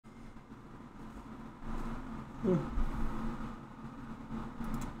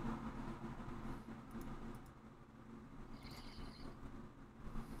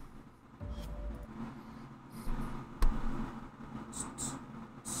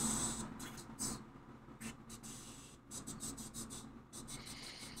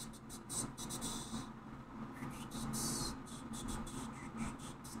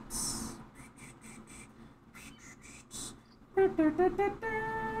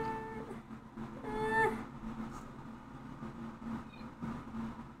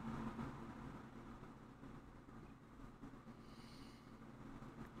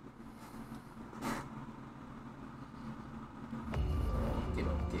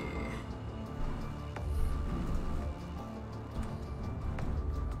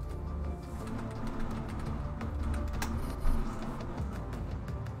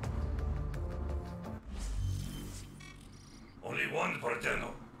Only one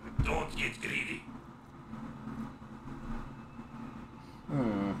Porteno. Don't get greedy.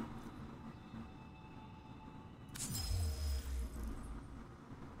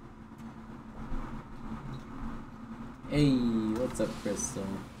 Hey, what's up, Crystal?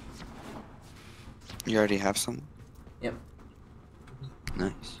 You already have some? Yep.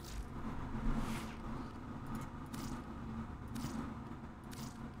 Nice.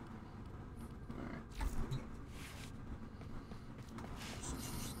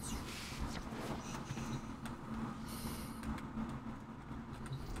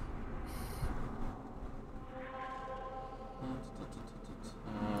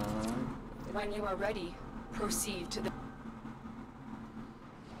 When you are ready, proceed to the...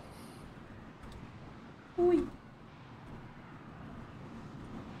 Oi.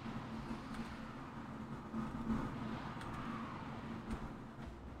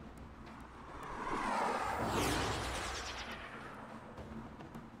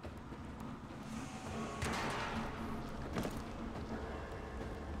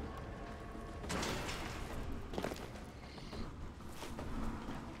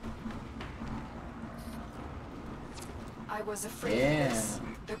 I was afraid of this.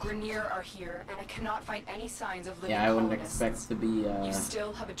 The Grenier are here, and I cannot find any signs of living Yeah, I wouldn't colonists. expect to be You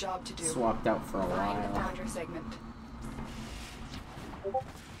still have a job to do. swapped out for a Find the while. founder segment.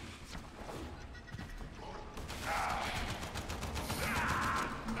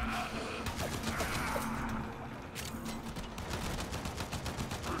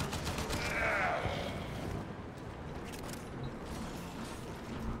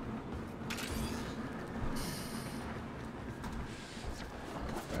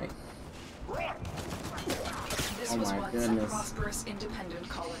 This Oh was my once goodness. a prosperous independent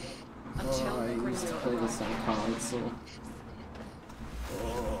colony until Oh, the I used to Grenier play this arrived. on console.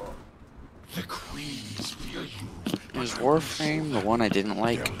 Oh. The queens fear you. Was Warframe the one I didn't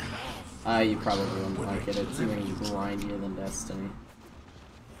like? You probably wouldn't like it. It's even grindier than Destiny.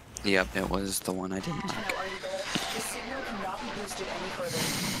 Yep, it was the one I didn't like. Now, are you there? The signal cannot be boosted any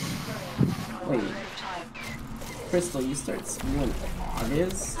further. Wait. We're out of time. Crystal, you start school in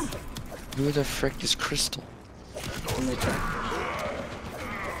August? Who the frick is Crystal? Let me check.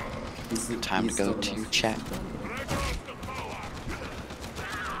 Time to he's go still the to most chat.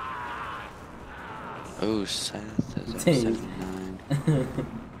 Oh, Seth is at Dang. 79.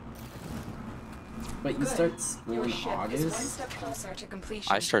 But you start school Your in ship is one August? step closer to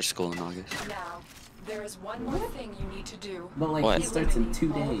completion. I start school in August. Now, there is one more thing you need to do. But like, What? he starts in 2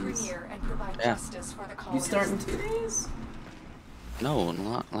 Eliminate all days. Grenier and provide Yeah. justice for the You colonists. start in 2 days? No,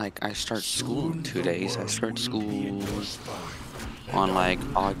 not like I start school in 2 days. I start school on like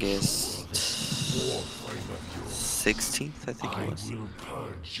August 16th, I think it was. will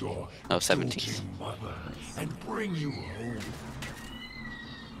purge your No, 17th. doting mother and bring you home.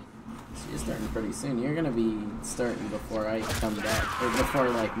 So you're starting pretty soon. You're gonna be starting before I come back, or before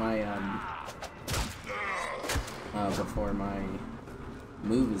like my before my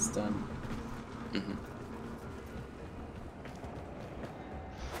move is done. Mhm.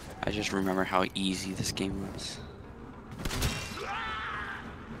 I just remember how easy this game was.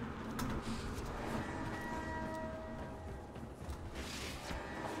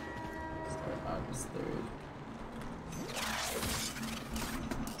 Start August 3rd.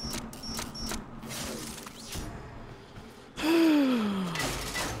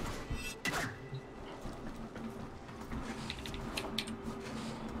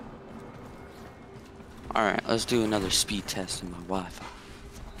 Alright, let's do another speed test in my Wi-Fi.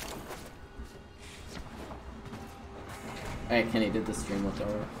 Alright, Kenny, did the stream look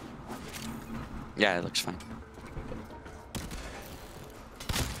alright? Yeah, it looks fine.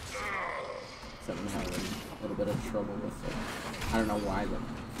 Except I'm having a little bit of trouble with it. I don't know why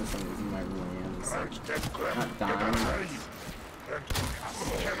the for some reason my RAM is like not dying, but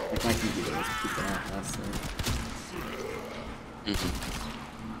like my computer was peaking out last night.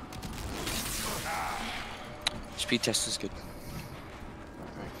 Speed test is good.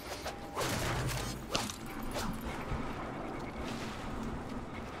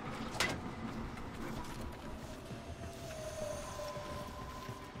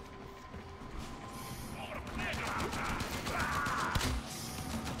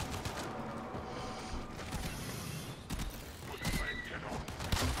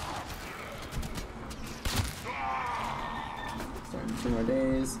 Starting 2 more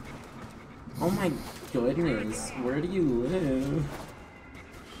days. Oh my goodness, where do you live?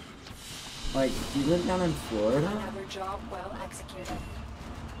 Like, do you live down in Florida? Another job well executed.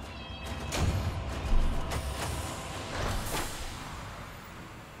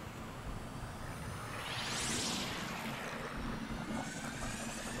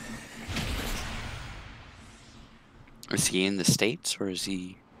 Is he in the States or is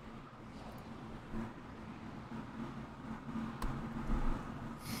he?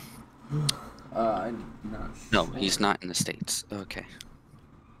 I'm not No, sure. he's not in the States. Okay.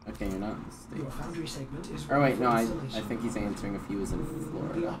 Okay, you're not in the States. Your foundry segment is Or wait, no, I installation. think he's answering if he was in The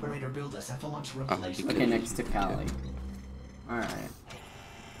Florida. operator built a cephalon's he replacement. could Okay, next to Cali. Alright.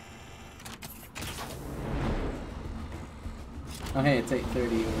 Oh hey, it's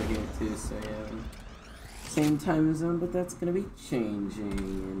 8:30 over here too, so yeah. Same time zone, but that's gonna be changing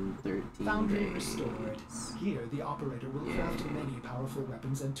in 13 Foundry days. restored. Here, the operator will craft many powerful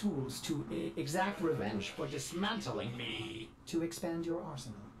weapons and tools to exact revenge for dismantling me. To expand your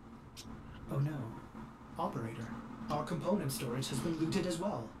arsenal. Oh no. Operator, our component storage has been looted as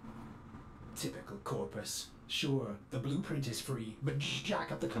well. Typical Corpus. Sure, the blueprint is free, but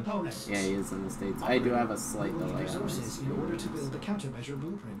jack up the components. Yeah, he is in the States. I do have a slight We'll need delay on resources this, in order to build the countermeasure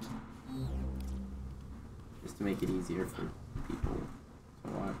blueprint. just to make it easier for people to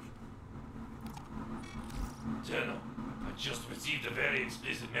watch. Jenna, I just received a very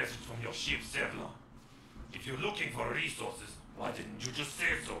explicit message from your ship, Sevlon. If you're looking for resources, why didn't you just say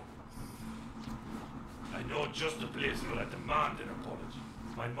so? I know just the place where I demand an apology.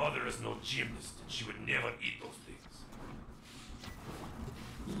 My mother is no gymnast, and she would never eat those things.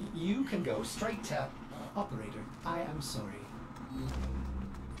 You can go straight to operator. I am sorry.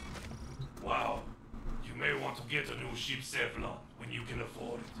 Wow. You may want to get a new ship, Sevlon, when you can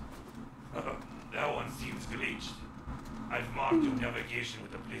afford it. That one seems glitched. I've marked your navigation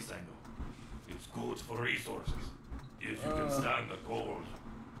with a place I know. It's good for resources, if you can stand the cold.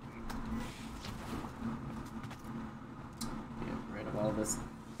 Get rid of all this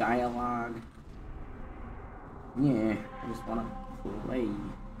dialogue. Yeah, I just wanna play.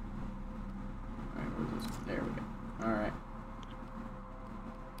 Alright, where's this? There we go. Alright.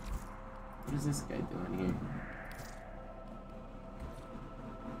 What is this guy doing here?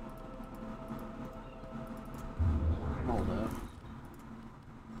 Hold up.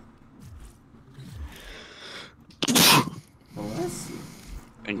 Bless you.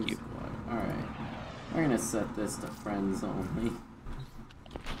 And you. Alright. We're gonna set this to friends only.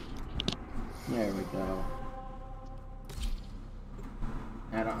 There we go.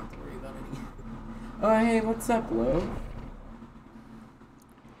 I don't have to worry about any. Oh, hey, what's up, Lo?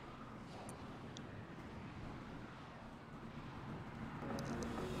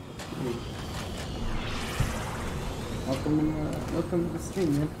 Welcome to the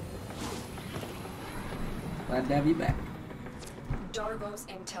stream, man. Glad to have you back. Darvo's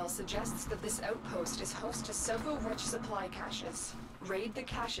intel suggests that this outpost is host to several rich supply caches. Raid the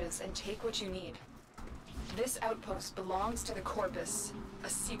caches and take what you need. This outpost belongs to the Corpus, a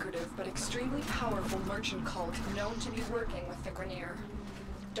secretive but extremely powerful merchant cult known to be working with the Grenier.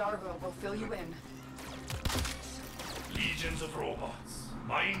 Darvo will fill you in. Legions of robots,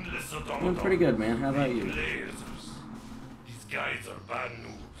 mindless automatons. Doing pretty good, man. How about you? Lasers. These guys are bad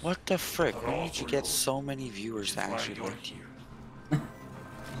news. What the frick? They're Why all did you for get you. so many viewers that That's why actually you're liked you? here.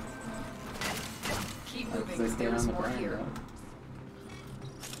 Keep Because moving. I stayed There's on the more grind, here. though.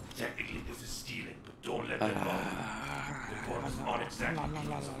 Technically, this is stealing, but don't let them bother you. The Corps aren't exactly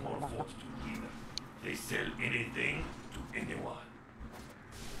kings of more fortitude either. They sell anything to anyone.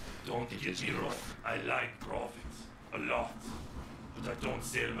 Don't get me wrong, I like profits. A lot. But I don't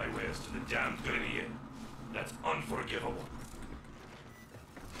sell my wares to the damned Grenier. That's unforgivable.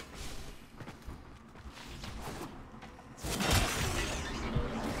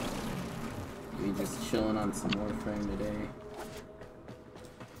 We just chilling on some Warframe today.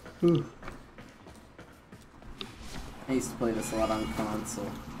 Whew. I used to play this a lot on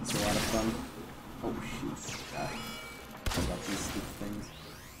console. It's a lot of fun. Oh shoot. I got these stupid things.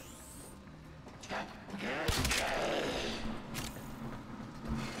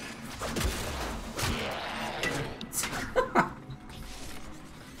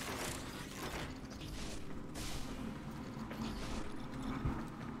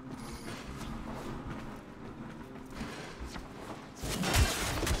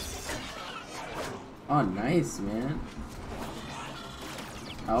 Oh, nice, man.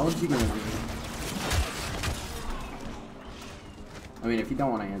 How old you gonna be? I mean, if you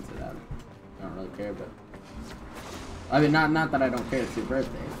don't want to answer that, I don't really care, but... I mean, not that I don't care, it's your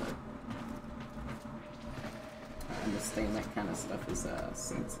birthday, but... I understand that kind of stuff is,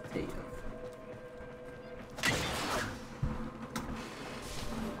 sensitive.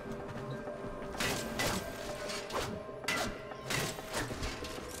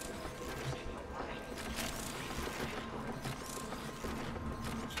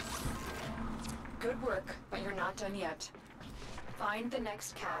 Good work, but you're not done yet. Find the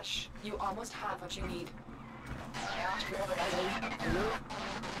next cache. You almost have what you need.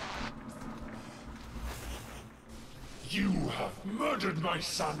 You have murdered my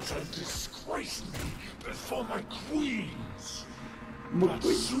sons and disgraced me before my queens. But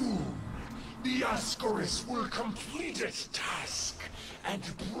soon, the Ascaris will complete its task and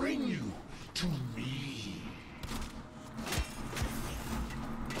bring you to me.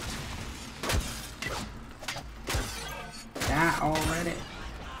 Yeah, already.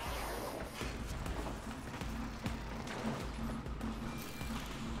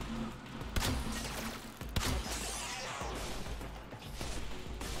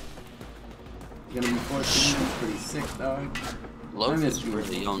 You're gonna be 14, that's pretty sick, dog. Loaf is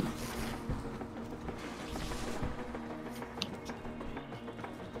really young.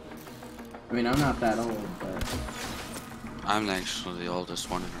 I mean, I'm not that old, but... I'm actually the oldest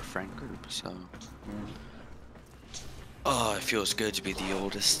one in our friend group, so... Yeah. Oh, it feels good to be the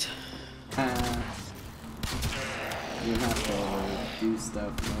oldest. You have to do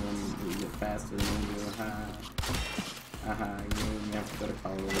stuff when you get faster than you do. You have to go to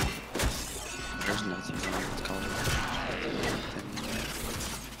college. There's nothing wrong with college.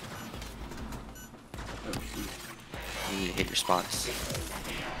 Oh, shoot. You need to hit your spots.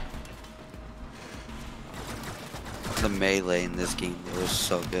 The melee in this game was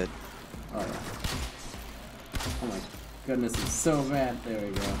so good. Oh, yeah. Oh my goodness, it's so bad. There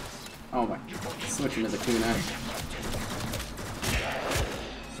we go. Oh my. Switching to the kunai.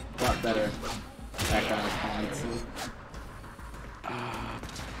 A lot better. Back on the console.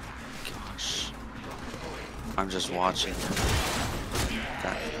 Gosh. I'm just watching.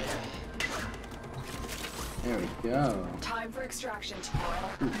 Got it. There we go. Time for extraction tomorrow.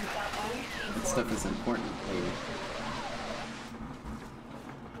 That stuff is important, lady.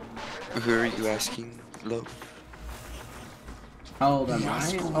 Who are you asking, Lo? How old am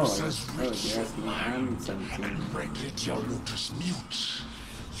I? Oh, you're asking me. I'm 17. And rendered your lotus mute.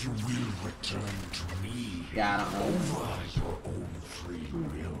 You will return to me. Yeah, I don't know. Over your own free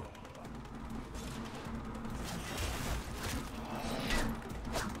will.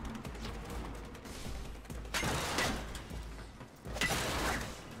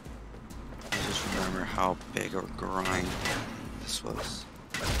 I just remember how big a grind this was.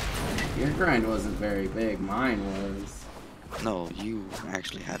 Your grind wasn't very big. Mine was. No, you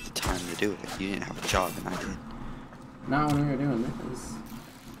actually had the time to do it. You didn't have a job, and I did. Not when we were doing this.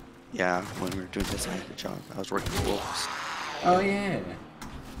 Yeah, when we were doing this, I had a job. I was working for Wolves. Oh, yeah.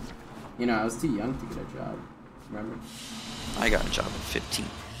 You know, I was too young to get a job. Remember? I got a job at 15.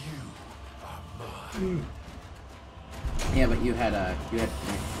 Yeah, but you had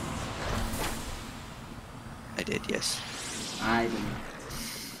connections. I did, yes. I didn't.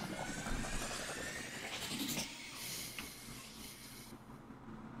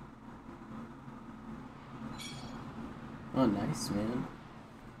 Oh, nice, man.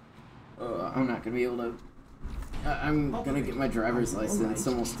 I'm not gonna be able to... I'm gonna get my driver's license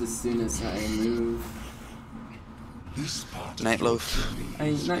almost as soon as I move. Nightloaf.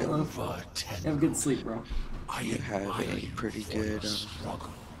 Hey, Nightloaf. Have a good sleep, bro. You have a pretty good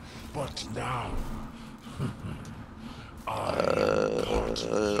But now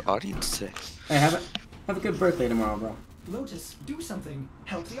audience today. Hey, have a good birthday tomorrow, bro. Lotus, do something.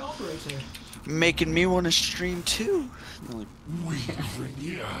 Help the operator. Making me want to stream too. No, we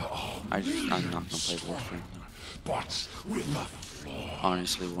renew our I'm not gonna play Warframe. but with a flaw.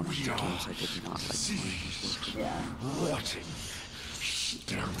 Honestly, one of the games I did not like playing was Warframe. Yeah. Rotting,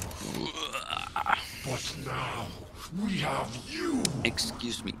 sterile. But now we have you.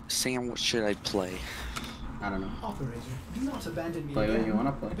 Excuse me, Sam, what should I play? I don't know. Operator, do not abandon me Play what again. you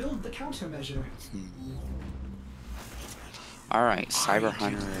wanna play. Build the countermeasure. Alright, Cyber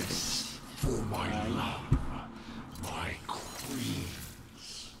Hunter it is. For my love, my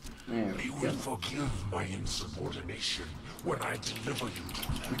queens. There They we will go. forgive my insubordination when I deliver you to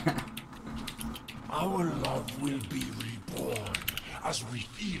them. Our love will be reborn as we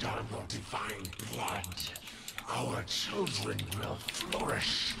feed on your divine blood. Our children will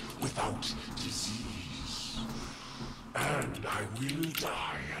flourish without disease. And I will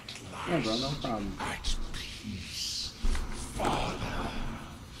die at last. Yeah, bro, no problem. At peace. Father.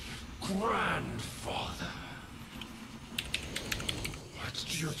 Grandfather. What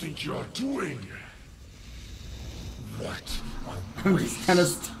do you think you're doing? What? I'm just kind of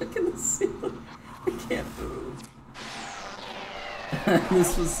stuck in the ceiling. I can't move.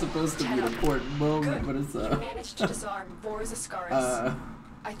 This was supposed to be an important moment, but it's You managed to disarm Vor's Ascaris.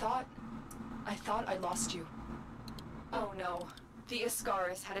 I thought I lost you. Oh no. The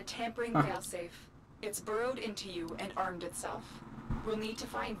Ascaris had a tampering failsafe. It's burrowed into you and armed itself. We'll need to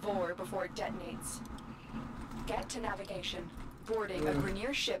find Vor before it detonates. Get to navigation. Boarding a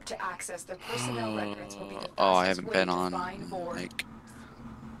Grineer ship to access their personnel records will be the fastest I haven't way been to on find Vor. like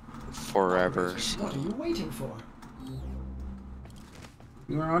forever. So. What are you waiting for?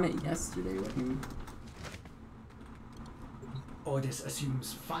 You were on it yesterday, wasn't you? Ordis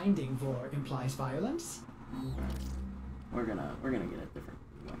assumes finding Vor implies violence. We're gonna get a different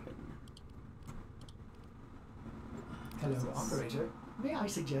weapon. Hello, operator. May I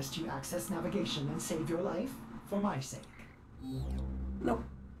suggest you access navigation and save your life for my sake? Nope.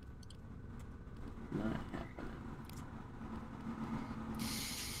 Not happening.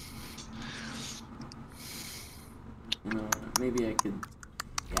 You know, maybe I could.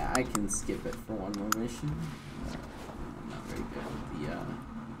 Yeah, I can skip it for one more mission. I'm not very good with the.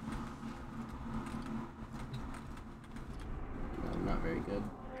 I'm not very good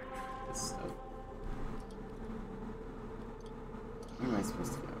with this stuff. Where am I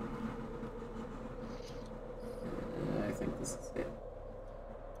supposed to go? I think this is it.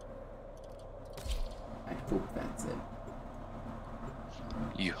 I hope that's it.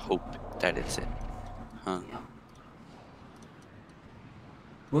 You hope that it's it, huh? Yeah.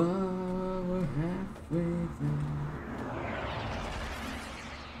 Well, we're halfway there.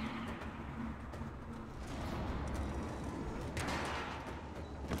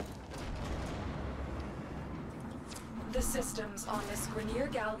 The systems on this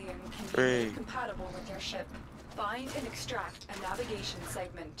Grineer galleon can be Hey. made compatible with your ship. Find and extract a navigation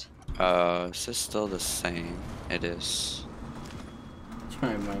segment. Is this still the same? It is.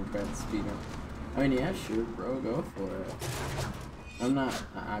 Try Minecraft speedrun. I mean, yeah, sure, bro, go for it. I'm not.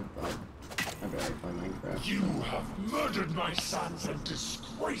 I barely play Minecraft. You have murdered my sons and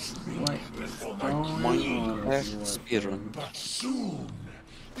disgraced me What before is my going on queen. with Minecraft you, speedrun. But soon,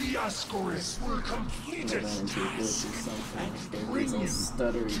 the Ascaris will complete I ran its into a glitch or task something. and Okay, bring it's all you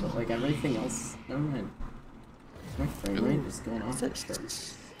stuttery, but like everything else, never mind. My frame rate is going off. What's the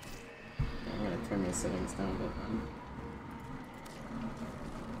charts. Yeah, I'm gonna turn my settings down a bit then.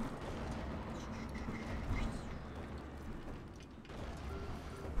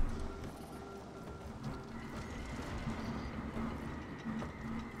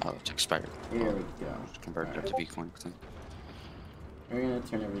 Oh, it's expired. Here we go. Convert it to Bitcoin thing. We're gonna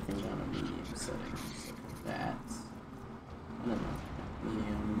turn everything down to medium settings. Like that. I don't know.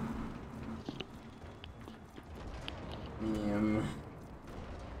 Medium. Medium.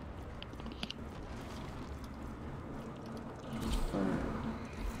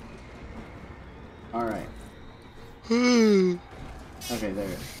 Alright. Okay, there.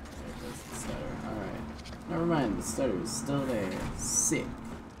 There's the stutter. Alright. Never mind, the stutter is still there. Sick.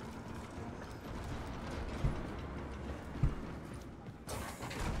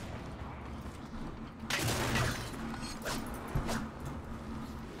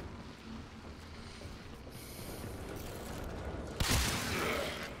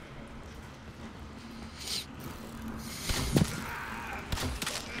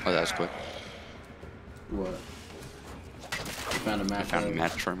 Oh, that's quick. What? You found a match. I found a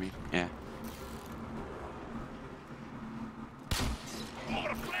match for me. Yeah.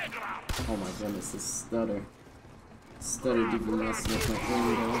 Oh my goodness, this stutter. Stutter did be messing with my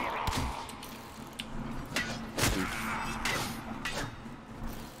window.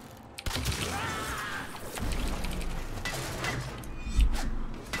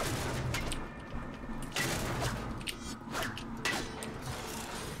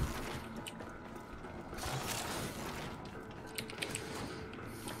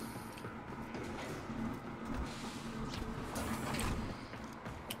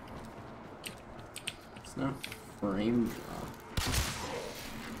 It's not frame drop.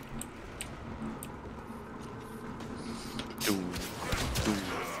 Doom.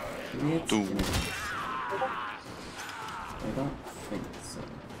 Maybe it's Doom. gonna- I don't think so.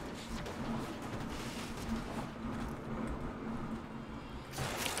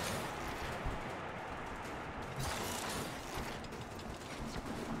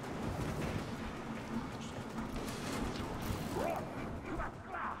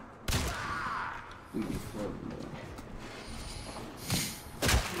 We be floating though.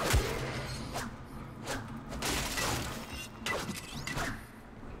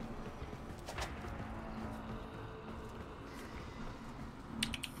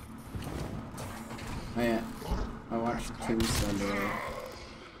 Tombstone today.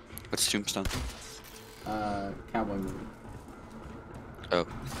 What's Tombstone? Cowboy movie. Oh.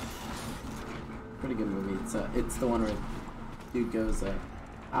 Pretty good movie. It's the one where dude goes,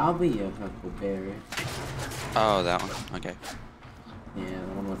 I'll be your Huckleberry. Oh, that one. Okay. Yeah,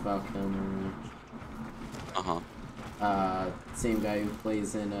 the one with Val Kilmer. Same guy who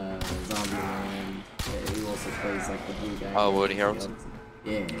plays in Zombieland. Yeah, he also plays like the blue guy. Oh, Woody Harrelson?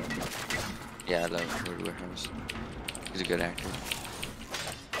 Yeah. Yeah, I love Woody Harrelson. He's a good actor.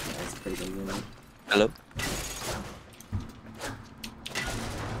 Yeah, it's pretty good movie. Hello?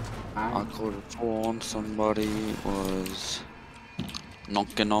 Hi. I could have sworn somebody was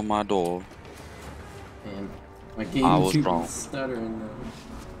knocking on my door. Man, my I game was do wrong. be stuttering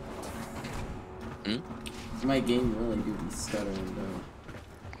though. Hmm? My game really do be stuttering though.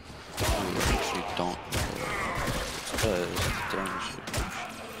 I actually don't. It does. Damage.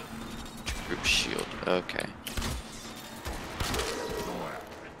 Group shield. Okay.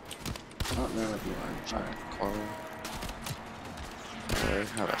 Oh, no, if you are. Alright. Carl. I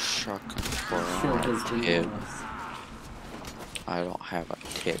have a shotgun for Sure a has been tip. lost. I don't have a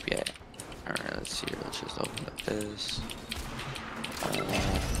tip yet. Alright, let's see. Let's just open up this.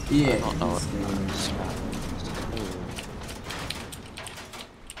 Yeah. I don't know what.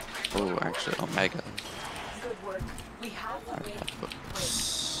 Oh, actually, Omega. Good work. We have the way.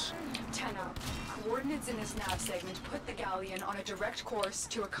 Wait. 10 up. Coordinates in this nav segment put the galleon on a direct course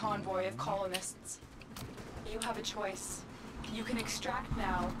to a convoy of colonists. You have a choice. You can extract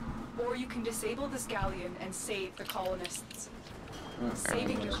now, or you can disable this galleon and save the colonists.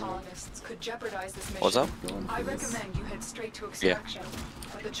 Saving the colonists could jeopardize this mission. What's up? I recommend you head straight to extraction,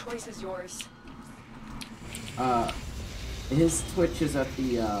 but the choice is yours. His Twitch is at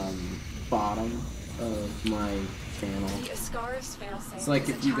the bottom of my channel. The Ascaris failsafe It's like is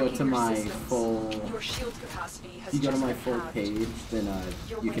if you go to attacking your my systems. full, Your shield capacity has if you go to just my been full halved. page, then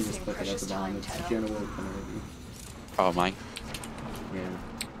You're you can just wasting click it at precious the bottom. time, It's Tenno. General Kenobi. Oh, mine? Yeah.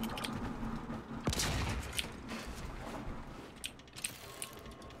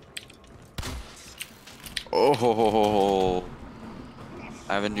 Oh,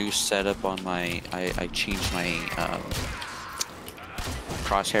 I have a new setup on my. I changed my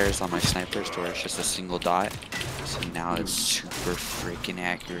crosshairs on my snipers to where it's just a single dot. So now it's super freaking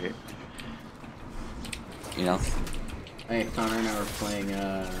accurate. You know? Hey, Connor and I were playing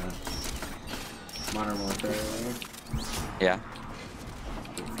Modern Warfare earlier. Yeah.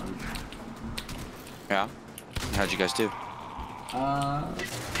 Good fun. Yeah. How'd you guys do?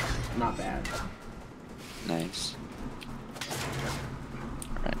 Not bad. Nice.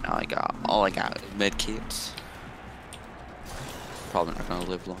 Alright, now all I got is med kits. Probably not gonna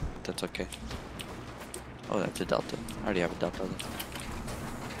live long, but that's okay. Oh, that's a Delta. I already have a Delta though.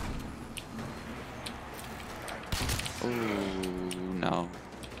 Oh, no.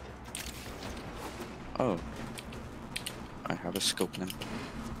 Oh. I have a scope now.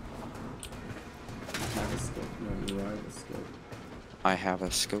 Have a scope. No, you are the scope. I have a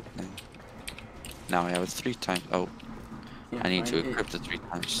scope now. Now I have it 3 times. Oh. Can't I need to find equip the 3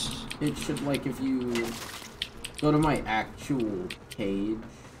 times. It should, like, if you go to my actual page.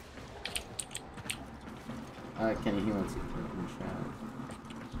 Kenny, he wants you to put it in the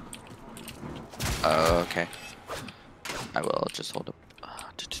chat. Okay. I will just hold up.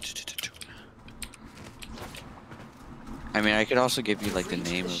 I mean, I could also give you like the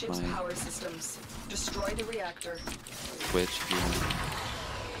name of my power systems. Destroy the reactor. Twitch if you want.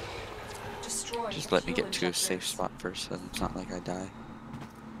 Destroy Just let me fuel get to a safe injectors. spot first, so it's not like I die.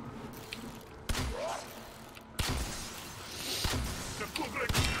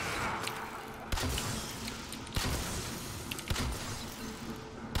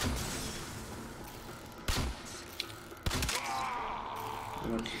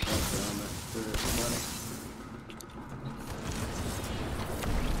 What's the buzzer on that third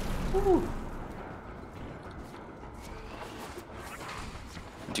one?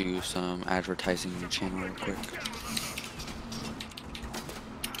 Do some advertising on your channel real quick.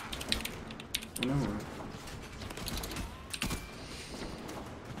 I know, right?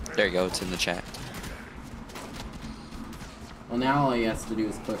 There you go, it's in the chat. Well, now all he has to do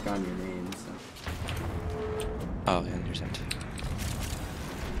is click on your name, so. Oh, yeah, there's that too.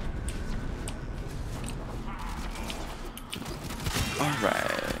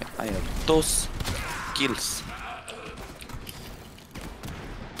 Alright, I have 2 kills.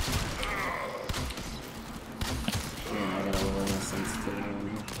 Yeah, I got a little more sensitivity on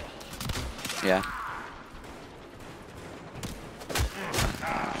here. Yeah.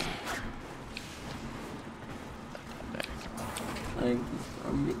 Thank you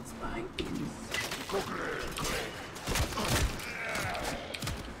for big spikes.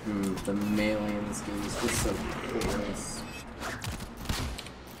 the melee in this game is just so porous.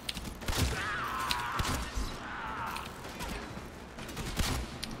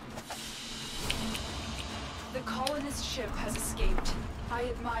 The colonist ship has escaped. I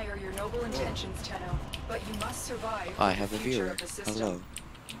admire your noble intentions, Tenno, but you must survive. I have a the future viewer. of the system. Hello.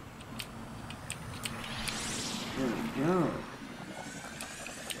 There we go.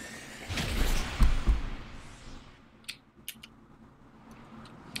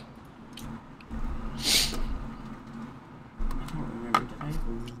 I don't remember, did I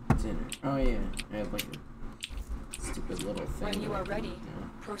have dinner? Oh yeah, I had like a stupid little thing. When you that I are can, ready,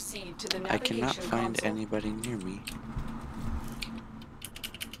 proceed to the I navigation cannot find console. anybody near me.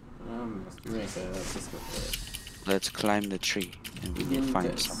 Let's just go for it. Let's climb the tree and we will find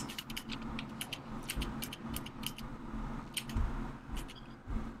Yes. some.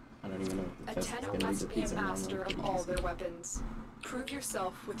 I don't even know if the A test is Tenno gonna be must be a these are normally master of pretty all easy. their weapons. Prove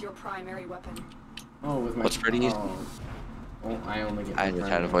yourself with your primary weapon. Oh, with my What's pretty easy? Oh, I only get. I my just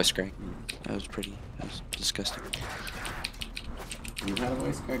had a primary. voice crack. That was disgusting. You had a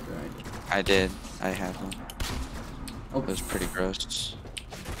voice crack, or I did? I did. I had one. Oh, It was pretty gross.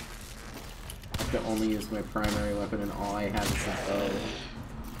 I have to only use my primary weapon, and all I have is a bow.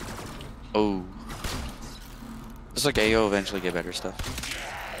 Oh. It's like AO eventually get better stuff.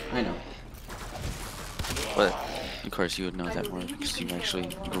 I know. But, of course, you would know that more because you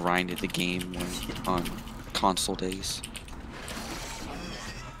actually grinded the game on console days.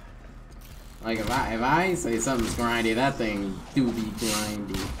 Like if I say something's grindy, that thing do be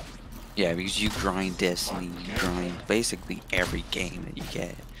grindy. Yeah, because you grind Destiny, you grind basically every game that you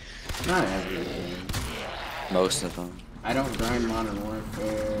get. Not every game. Most of them. I don't grind Modern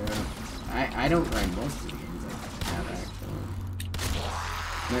Warfare. I don't grind most of the games I have actually.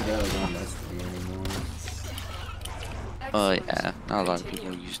 I'm not really on Destiny anymore. Oh yeah, not a lot of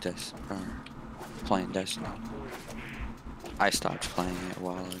people use this or playing Destiny. I stopped playing it a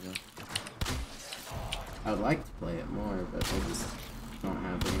while ago. I would like to play it more, but I just don't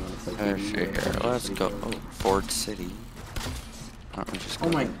have anyone to play Let's PvE see with. here. Let's go. Oh, Ford City. Why don't we just go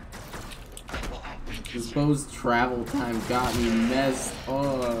Oh my! there? This bow's travel time got me messed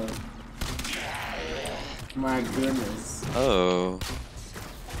up. My goodness. Oh,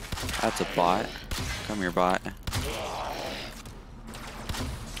 that's a bot. Come here, bot.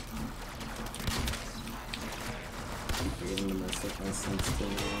 Forgetting to mess up my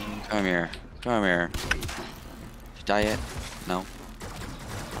sensitivity. Come here. Come here. Did you die yet? No.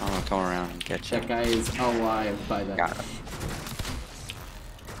 I'm gonna come around and get you. That guy is alive by that. Got him.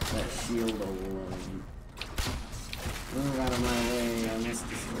 That shield alone. Move out of my way, I must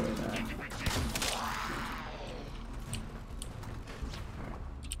destroy that.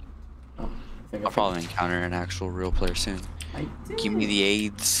 Oh, I think I'll probably encounter an actual real player soon. I did. Give me the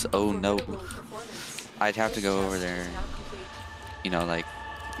AIDS. Oh no. Formidable performance. I'd have to This go test over is there, now complete. you know, like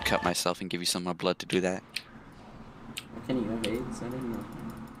cut myself and give you some of my blood to do that. Can you have AIDS? I didn't know.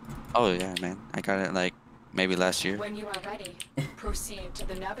 Oh yeah, man. I got it like maybe last year. When you are ready, proceed to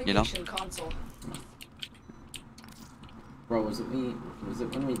the navigation console. Bro, was it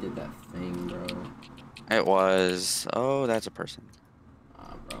when we did that thing, bro? It was. Oh, that's a person.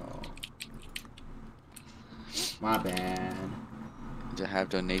 Ah, bro. My bad. To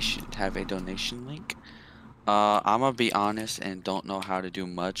have a donation link. I'm gonna be honest and don't know how to do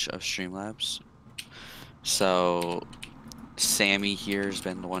much of Streamlabs. So Sammy here has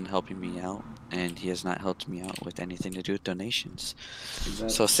been the one helping me out, and he has not helped me out with anything to do with donations.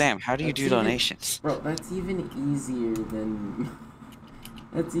 So Sam, how do you do donations? Bro, that's even easier than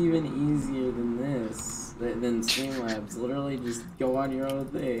that's even easier than this. Than Streamlabs. Literally just go on your own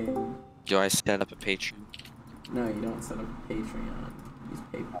thing. Do I set up a Patreon? No, you don't set up a Patreon. Use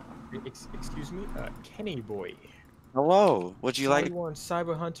PayPal. Excuse me, Kenny boy. Hello. Would you like? Taiwan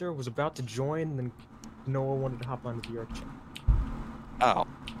Cyber Hunter was about to join, and then Noah wanted to hop onto the VR chat. Oh.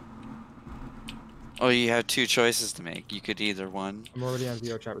 Oh, you have two choices to make. You could either one. I'm already on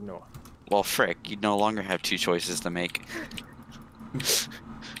VR chat with Noah. Well, frick, you no longer have two choices to make.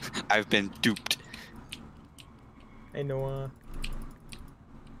 I've been duped. Hey Noah.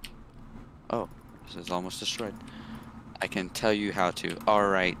 Oh, this is almost destroyed. I can tell you how to.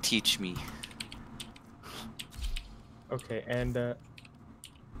 Alright, teach me. Okay, and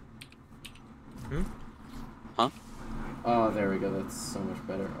Huh? Oh, there we go. That's so much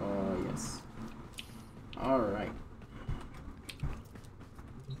better. Oh, yes. Alright.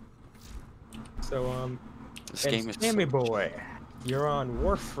 so This game is Sammy boy, you're on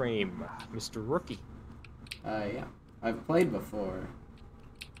Warframe, Mr. Rookie. Yeah. I've played before.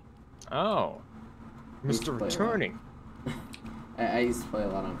 Oh, Who's Mr. played Returning. I used to play a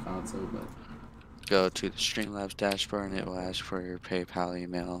lot on console, but Go to the Streamlabs dashboard and it will ask for your PayPal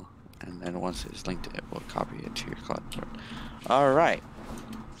email. And then once it's linked, it will copy it to your clipboard. Alright.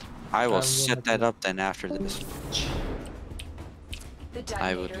 I will set that up then after this. The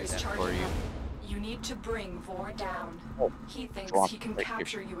I will detonator do is that for charging you. up. You need to bring Vor down. He thinks Drop he can right here.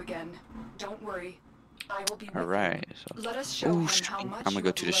 capture you again. Don't worry. I will be with Alright, you. so Let us show ooh, him how shooting. much I'm gonna you go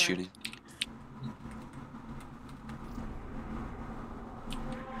have to the learned. shooting.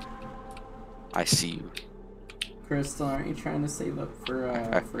 I see you. Crystal, aren't you trying to save up for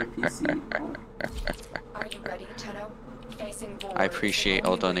a PC? Are you ready, Tenno? Facing Vor I is the appreciate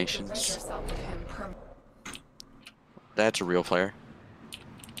all only way to rid donations. yourself of him permanently. That's a real player.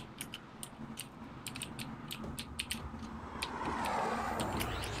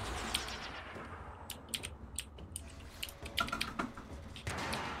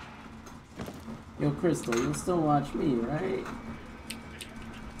 Yo, Crystal, you'll still watch me, right?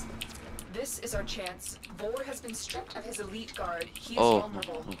 This is our chance. Vor has been stripped of his elite guard. He is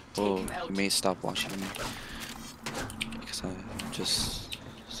vulnerable. Oh, Take him out. you may stop watching me. Because I'm just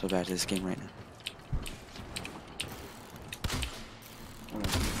so bad at this game right now.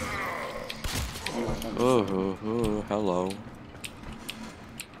 Oh, hello.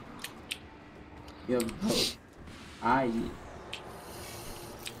 Yo, I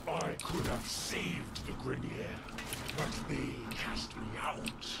could have saved the Grenier, but they cast me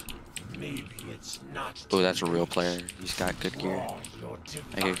out. Maybe it's not. Oh, that's a real player. He's got good gear.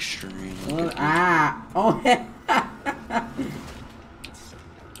 Like extreme. Good gear. Oh, yeah.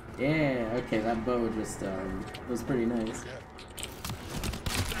 Okay, that bow just was pretty nice.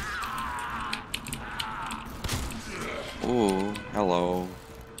 Oh, hello.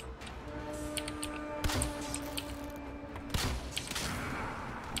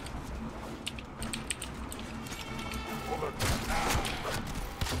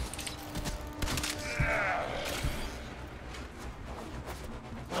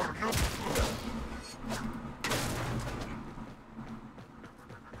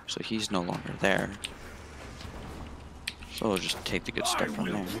 So he's no longer there. So we'll just take the good stuff from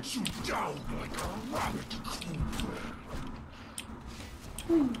there. Put you down like a rabbit.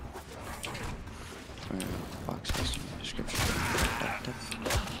 Box has some description.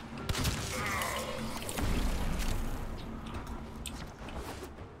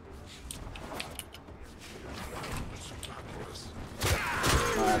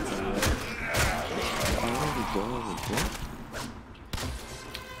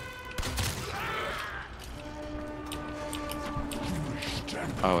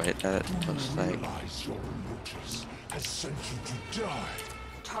 Oh wait, that looks like... Has sent you to die.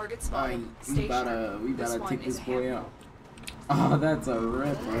 Target spotted. We gotta take this boy out. Oh, that's a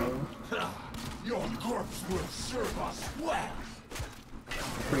rip, bro. Your corpse will serve us well.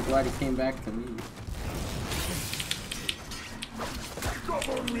 Pretty glad he came back to me.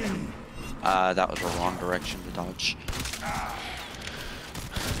 Cover me. that was a wrong direction to dodge. How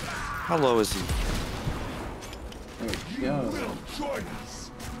low is he? There we go. Will join us.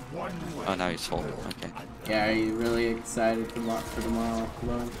 One way. Oh, now he's full. Okay. Yeah, are you really excited for tomorrow,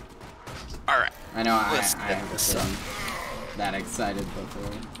 Lo? Alright. I know I Let's get haven't this been that excited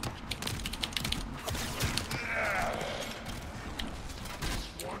before.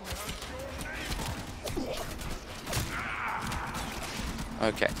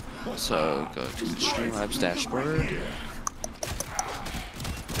 Okay. So go to the Streamlabs dashboard.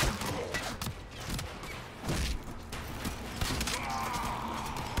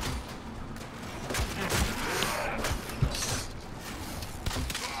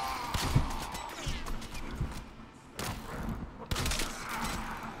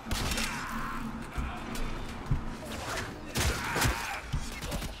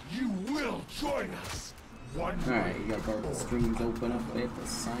 Alright, you got both the streams open up at the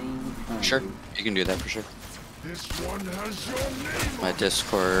same time. Sure, you can do that for sure. This one has your name. My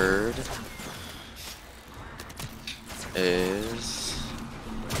Discord is...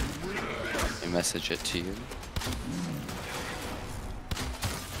 Let me message it to you.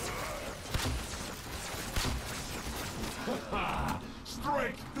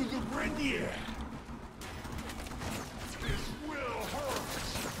 Strike through the Grenier. This will hurt.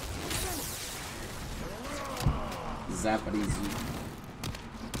 Zappity.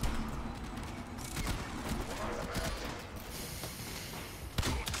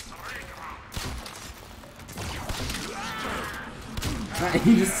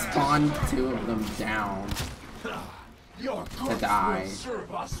 He just spawned two of them down to die.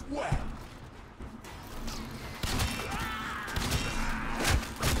 Serve us well.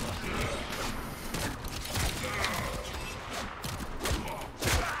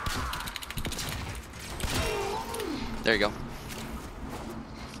 There you go.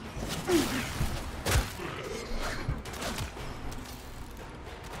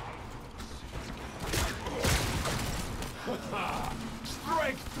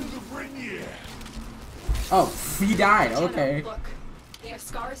 Strike to the Grenier! Oh, he died. Okay. Look, the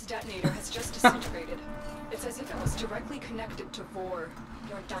Ascaris detonator has just disintegrated. It's as if it was directly connected to Vor.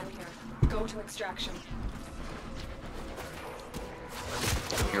 You're done here. Go to extraction.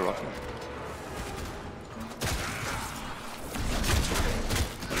 You're welcome.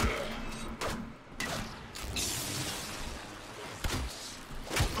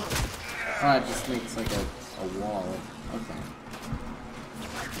 Oh, it just makes like a wall. Okay.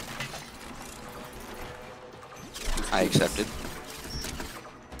 I accepted.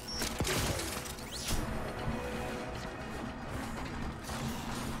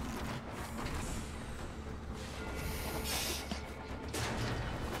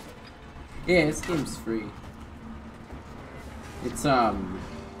 Yeah, this game's free. It's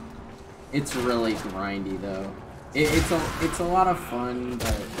really grindy though. It's a lot of fun,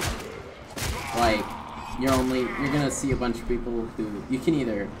 but like you're gonna see a bunch of people who you can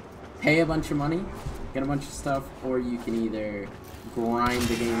either pay a bunch of money, get a bunch of stuff, or you can either grind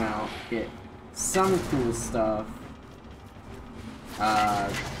the game out, get some cool stuff.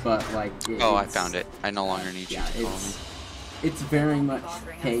 But like Oh, I found it. I no longer need yeah, you to follow me. it's very much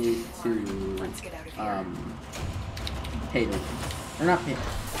pay to pay to win. Or not pay.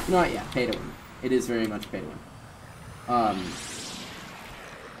 You know what? Yeah, pay to win. It is very much pay to win.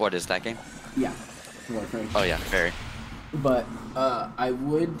 What is that game? Yeah, Warframe. Oh yeah, very. But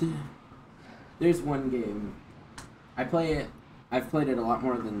there's one game. I've played it a lot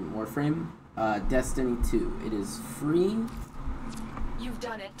more than Warframe. Destiny 2. It is free. You've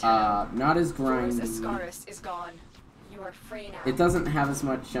done it. Not as Vor's grindy. Ascaris is gone. You are free now. It doesn't have as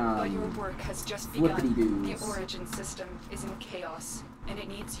much But your work has just begun. flippity-doos. The origin system is in chaos, and it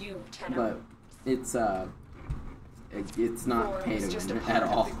needs you, Tenno. But it's not Vor pay was to just a win part at of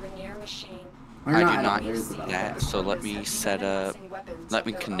all. the Grenier machine. Or I do don't not care use about that, so let me set up. Let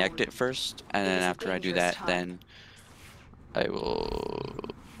me connect it first, and then after I do that, then I will.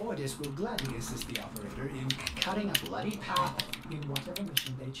 Ordis will gladly assist the operator in cutting a bloody path in whatever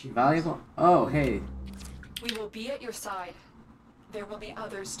mission they choose. Valuable. Oh, hey. We will be at your side. There will be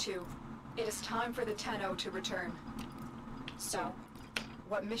others too. It is time for the Tenno to return. So,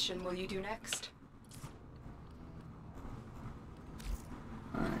 what mission will you do next?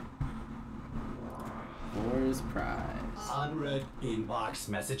 Alright. War's prize. Unread inbox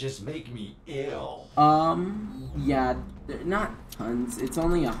messages make me ill. Yeah, not tons. It's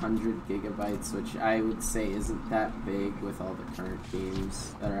only 100 gigabytes, which I would say isn't that big with all the current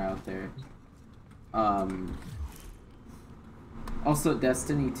games that are out there. Also,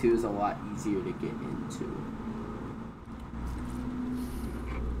 Destiny 2 is a lot easier to get into.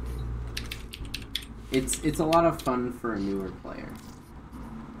 It's a lot of fun for a newer player.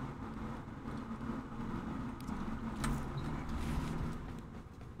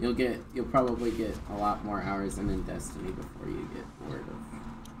 You'll probably get a lot more hours in Destiny before you get bored of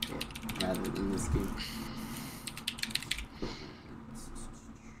it, rather than this game.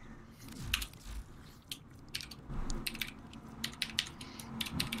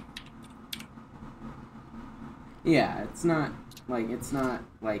 Yeah, it's not like what's that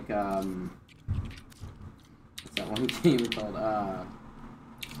one game called?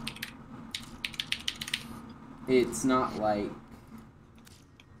 It's not like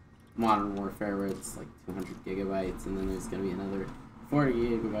Modern Warfare where it's like 200 gigabytes and then there's gonna be another 40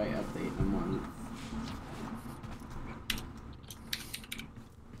 gigabyte update in a month.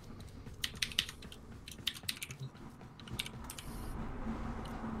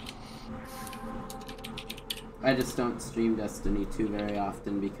 I just don't stream Destiny 2 very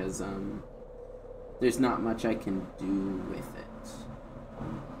often because there's not much I can do with it.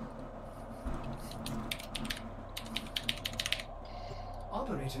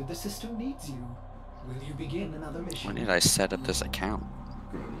 Operator, the system needs you. Will you begin another mission? When did I set up this account?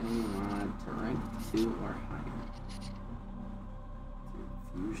 Upgrading mod to rank 2 or higher.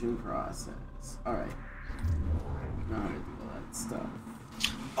 Fusion process. Alright. Know how to do all that stuff.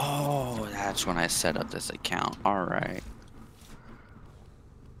 Oh, that's when I set up this account. Alright.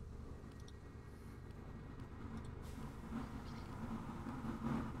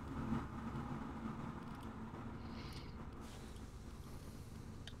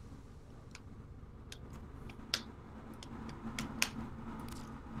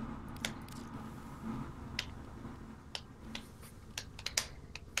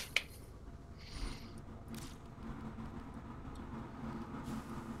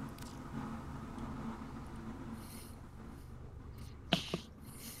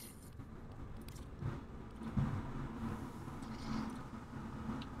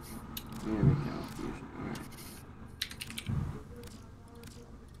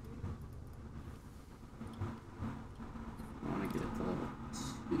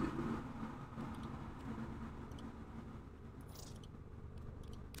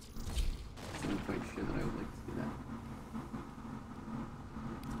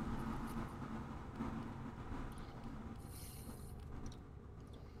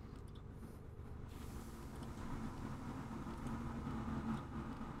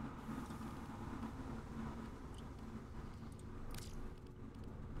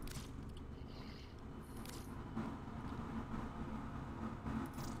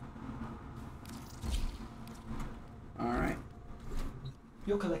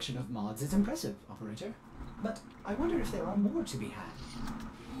 Your collection of mods is impressive, Operator. But I wonder if there are more to be had.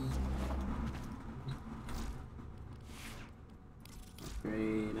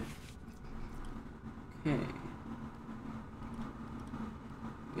 Upgrade. Okay.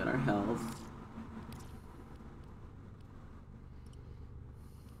 We got our health.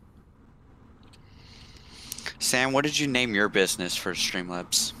 Sam, what did you name your business for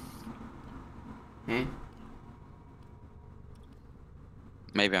Streamlabs? Eh?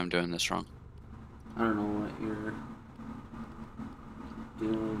 Maybe I'm doing this wrong. I don't know what you're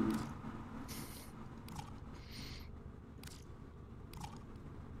doing.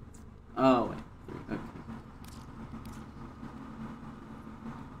 Oh, wait. Okay.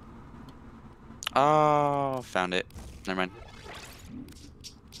 Oh, found it. Never mind.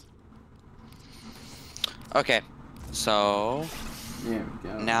 Okay, so There we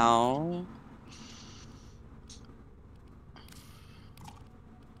go. now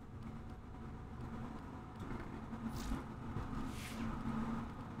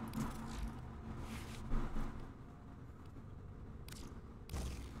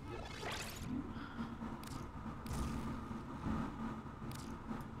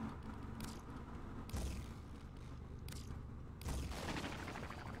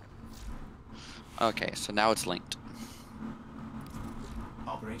okay, so now it's linked.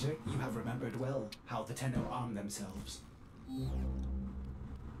 Operator, you have remembered well how the Tenno arm themselves.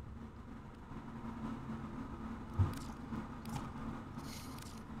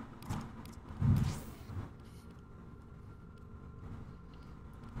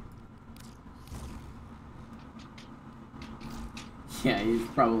 Yeah, you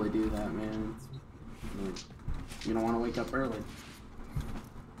should probably do that, man. It's, you don't want to wake up early.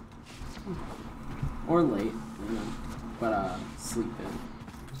 Or late, you know. But, sleep in.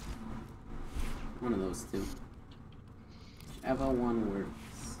 One of those two. Whichever one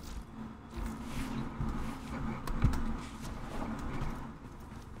works.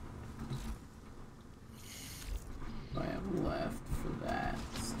 What do I have left for that?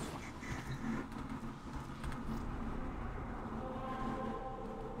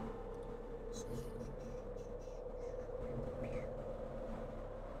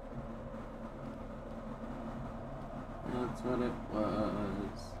 That's what it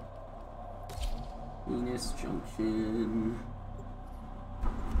was. Venus Junction.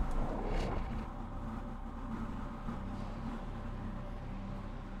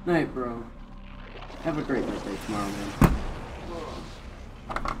 Night, bro. Have a great birthday tomorrow, man.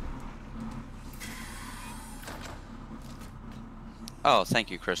 Oh, thank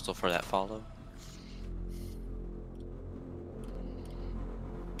you, Crystal, for that follow.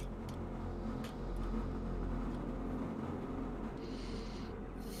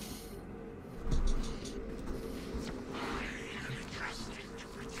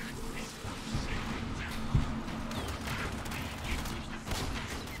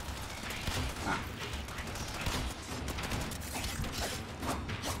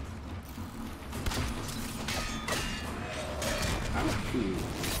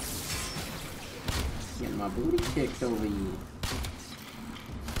 Getting my booty kicked over you.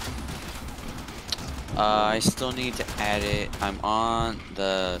 I still need to add it. I'm on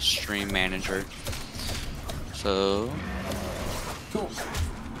the stream manager. So Cool.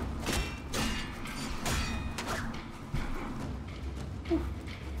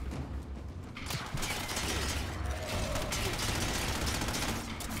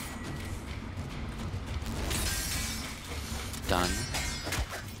 done.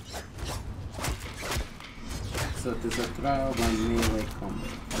 So there's a trial by melee combat.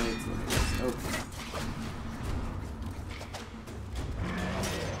 That's what it is. Okay.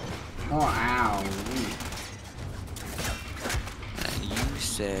 Oh, ow. And you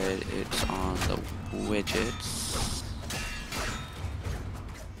said it's on the widgets.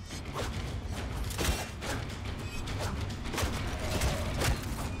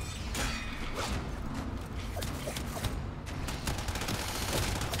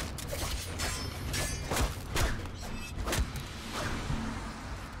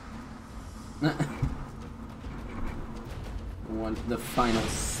 The final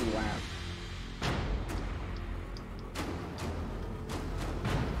slap.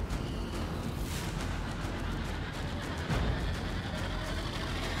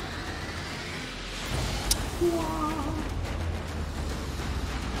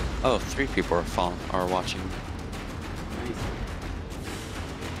 Oh, 3 people are watching. Nice.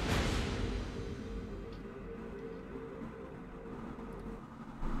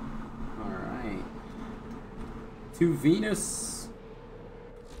 Alright. To Venus.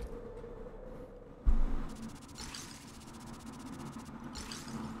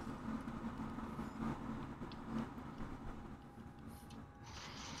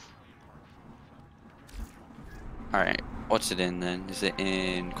 Alright, what's it in then? Is it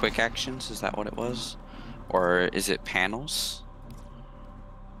in quick actions? Is that what it was? Or is it panels?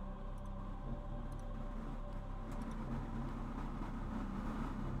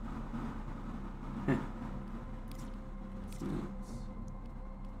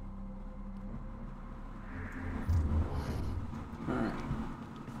 Alright.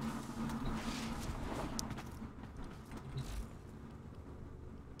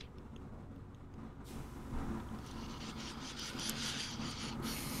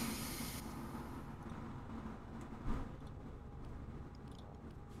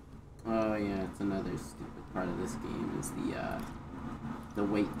 Oh yeah, it's another stupid part of this game is the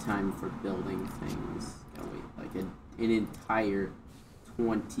wait time for building things. Gotta wait like an entire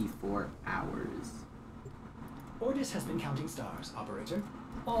 24 hours. Ordis has been counting stars, operator.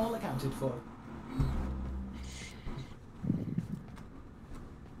 All accounted for.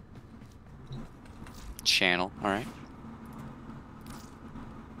 Channel, alright.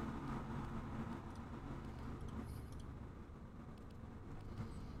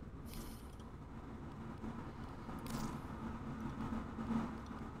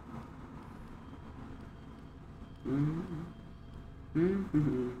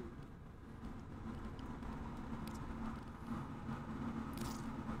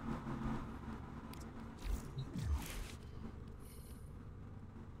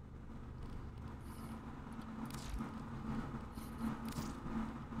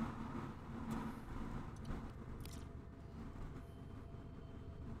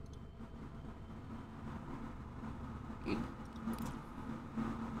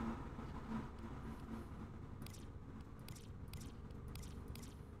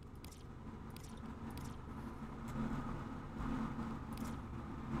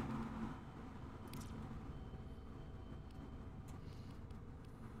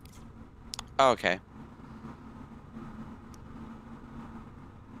 Okay.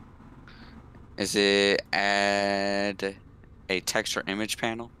 Is it add a text or image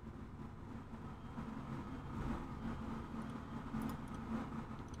panel?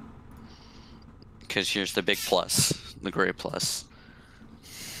 Because here's the big plus, the gray plus.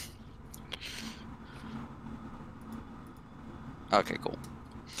 Okay, cool.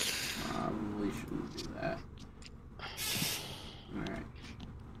 Probably shouldn't do that. Alright.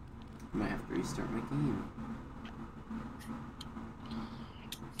 Might have to restart my game.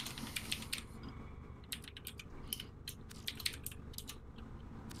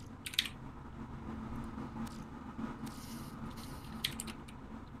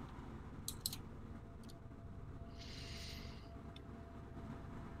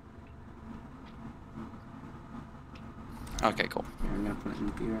 Okay, cool. Here, I'm gonna put it in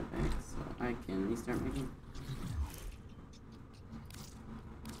B right back so I can restart my game.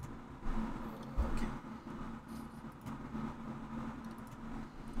 Okay.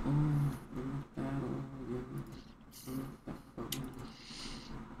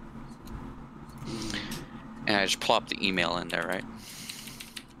 And I just plop the email in there, right?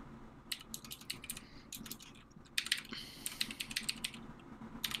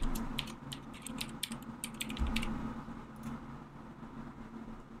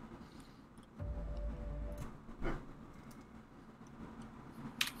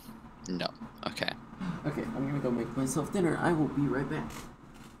 No. Okay. Okay, I'm gonna go make myself dinner. I will be right back.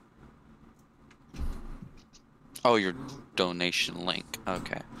 Oh, your donation link.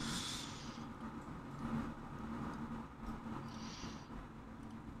 Okay.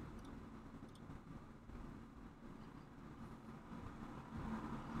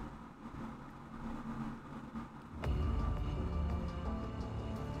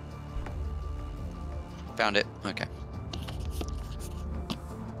 Found it. Okay.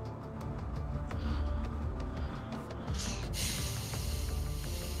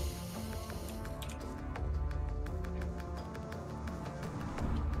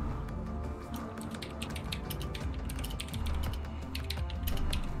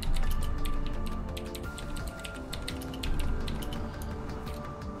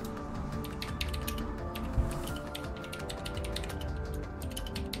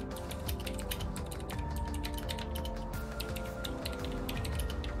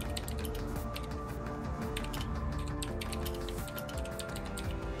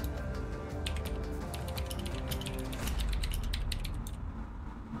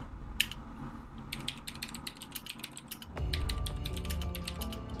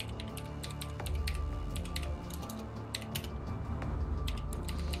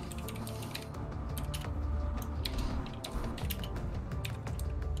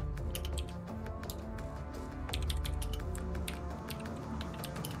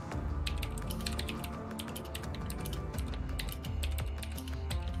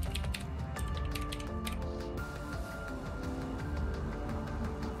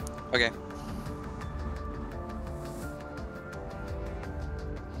 Okay.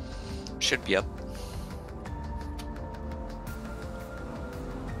 Should be up.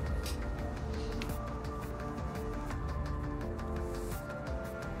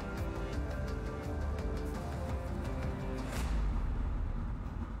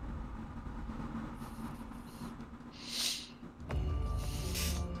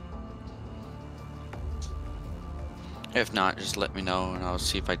 If not, just let me know and I'll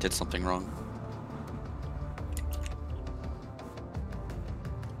see if I did something wrong.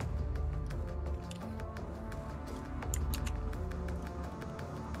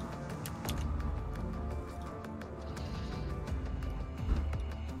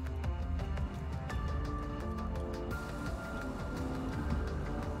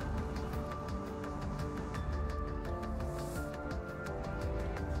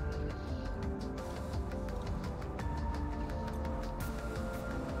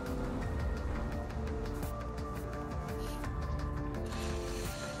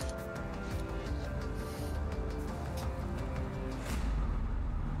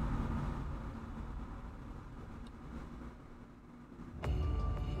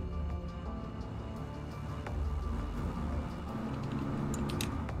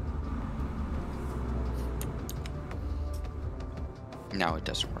 Now it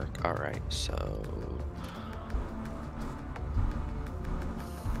doesn't work. Alright, so...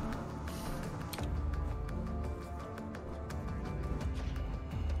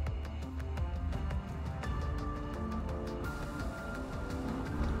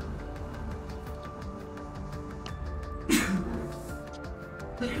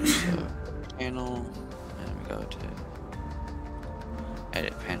 Panel, and we go to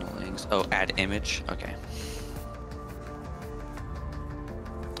edit panel links. Oh, add image. Okay.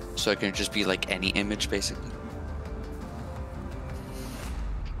 So it can just be like any image, basically.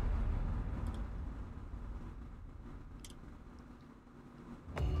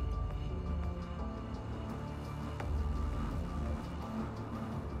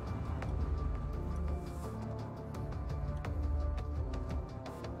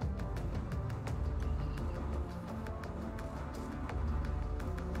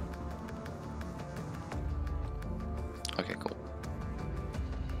 Okay, cool.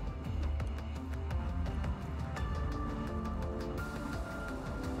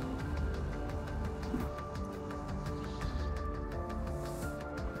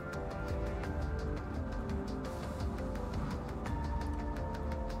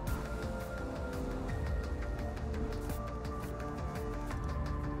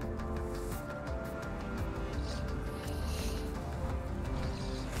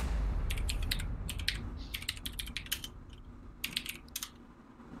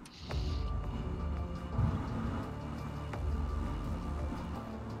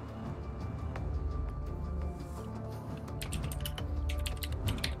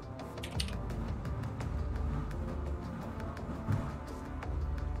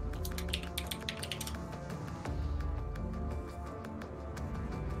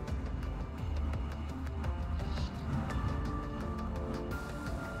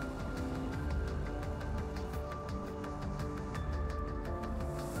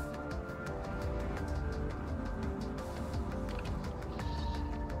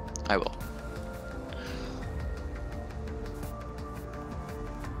 I will.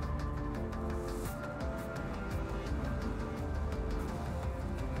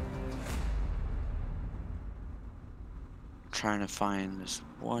 Trying to find this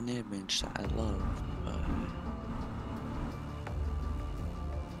one image that I love, but...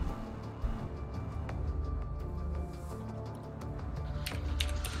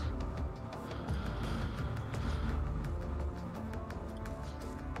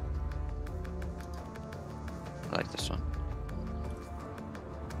 I like this one.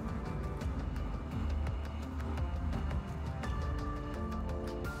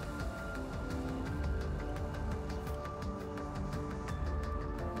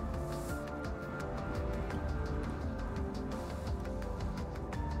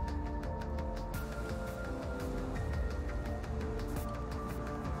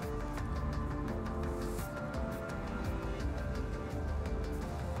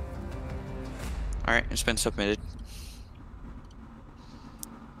 Alright, it's been submitted.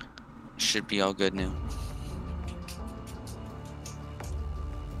 Should be all good now.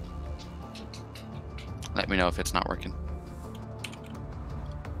 Let me know if it's not working.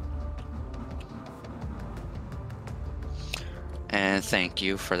 And thank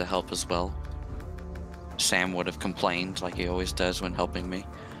you for the help as well. Sam would have complained like he always does when helping me.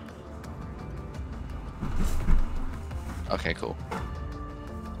 Okay, cool.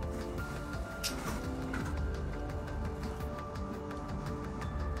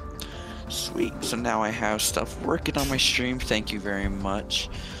 Sweet. So now I have stuff working on my stream. Thank you very much.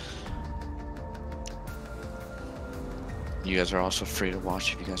 You guys are also free to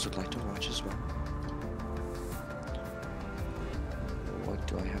watch if you guys would like to watch as well. What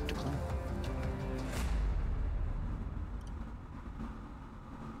do I have to climb?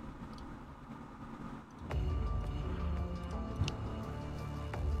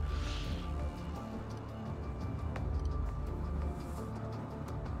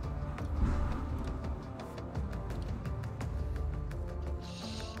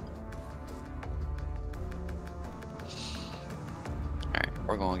 Alright,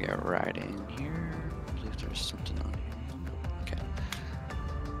 we're gonna get right in here. I believe there's something on here. Okay.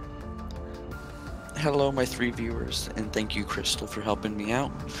 Hello, my 3 viewers, and thank you, Crystal, for helping me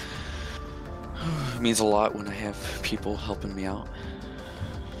out. It means a lot when I have people helping me out.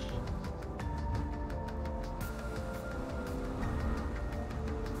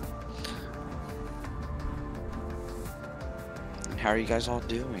 And how are you guys all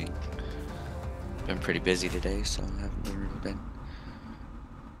doing? Been pretty busy today, so I haven't really been.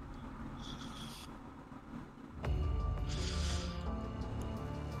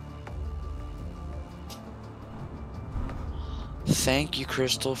 Thank you,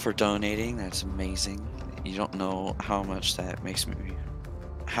 Crystal, for donating. That's amazing. You don't know how much that makes me,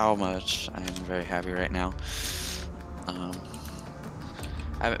 how much I'm very happy right now. I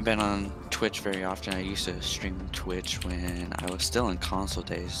haven't been on Twitch very often. I used to stream Twitch when I was still in console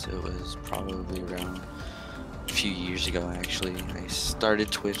days. It was probably around a few years ago, actually. I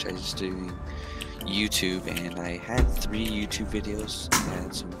started Twitch. I was doing YouTube, and I had 3 YouTube videos. I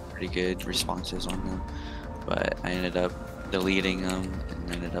had some pretty good responses on them, but I ended up deleting them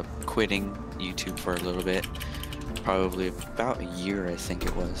and ended up quitting YouTube for a little bit. Probably about a year, I think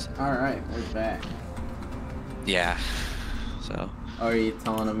it was. Alright, we're back. Yeah. So. Are you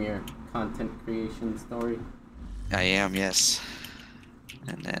telling them your content creation story? I am, yes.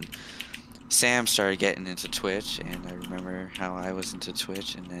 And then Sam started getting into Twitch, and I remember how I was into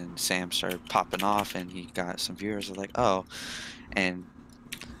Twitch, and then Sam started popping off, and he got some viewers. I was like, oh. And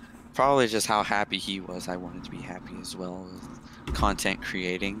probably just how happy he was, I wanted to be happy as well with content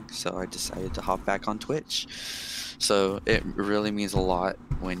creating, so I decided to hop back on Twitch. So it really means a lot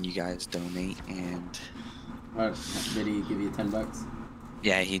when you guys donate. And did he give you 10 bucks?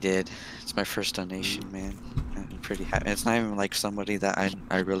 Yeah, he did. It's my first donation, man. I'm pretty happy. It's not even like somebody that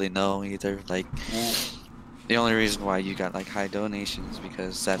I really know either. Like, Yeah. the only reason why you got like high donations is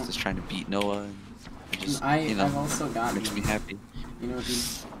because Seth is trying to beat Noah, and it just, you know, I've also gotten, makes me happy. you know,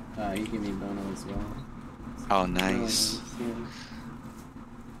 he gave me dono as well. Oh, nice. Yeah.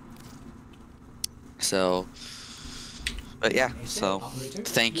 So, but yeah, so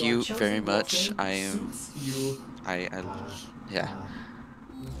thank you very much. Yeah.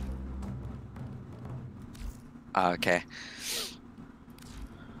 Okay.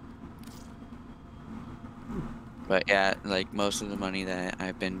 But yeah, like most of the money that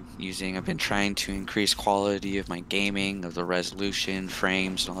I've been using, I've been trying to increase quality of my gaming, of the resolution,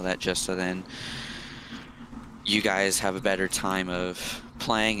 frames, and all that, just so then you guys have a better time of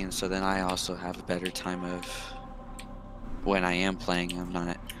playing, and so then I also have a better time of when I am playing. I'm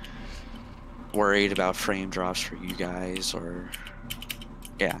not worried about frame drops for you guys, or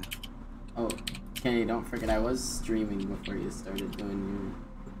yeah. Oh, Kenny, don't forget I was streaming before you started doing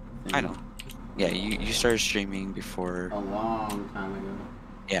your thing. I know. Yeah, you started streaming before. A long time ago.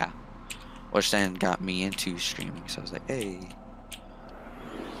 Yeah. Which then got me into streaming, so I was like, hey.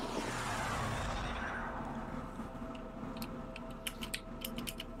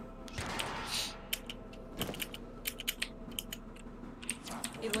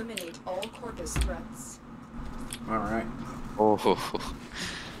 Eliminate all Corpus threats. Alright. Oh.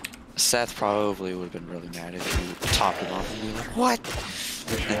 Seth probably would have been really mad if you topped him off and be like, what?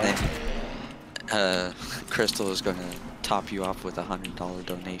 And then Crystal is gonna top you off with a $100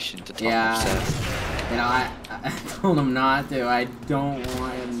 donation to top off Seth. You know, I told him not to. I don't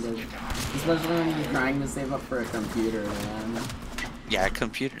want him to, especially when he's trying to save up for a computer, man. Yeah,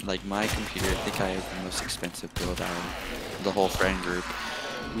 computer, like my computer, I think I have the most expensive build out of the whole friend group,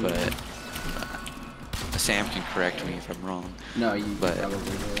 but Sam can correct me if I'm wrong. No, you but probably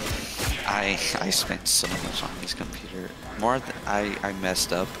do. I spent so much on this computer. More than I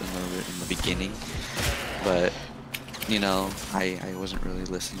messed up in the beginning, but you know, I wasn't really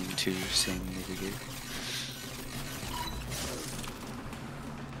listening to Sam the beginning.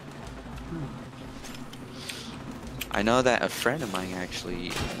 I know that a friend of mine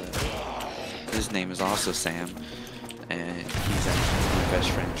actually, his name is also Sam, and he's actually my best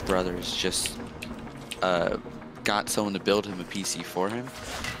friend's brother. Is just got someone to build him a PC for him,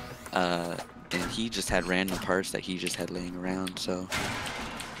 and he just had random parts that he just had laying around. So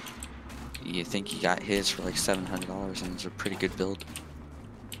you think he got his for like $700, and it's a pretty good build.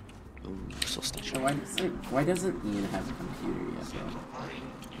 Ooh, so So why doesn't Ian have a computer yet, though?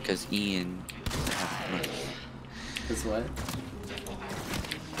 Because Ian doesn't have money. Because what?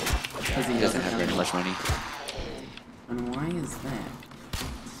 Because He doesn't have very much money. And why is that?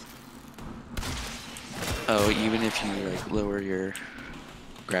 Oh, even if you like lower your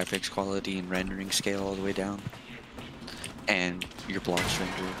graphics quality and rendering scale all the way down, and your blocks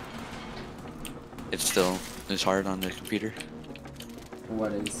render, it still is hard on the computer.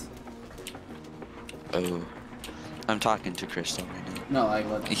 What is? Oh, I'm talking to Crystal right now. No, like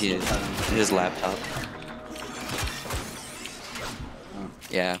what? His laptop. Oh.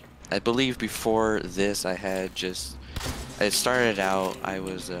 Yeah, I believe before this I had just. It started out, I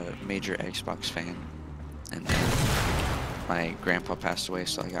was a major Xbox fan, and then my grandpa passed away,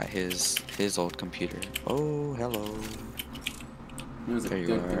 so I got his old computer. Oh, hello. It was a There you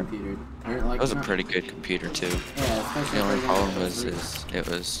good are. computer. Or, like, It was a pretty good computer too. Yeah, especially The only for problem Windows was 3. is it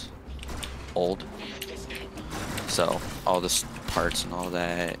was old, so all the parts and all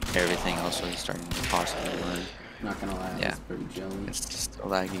that, everything else was starting to cost more. Not gonna lie, Yeah. it's pretty jelly. It's just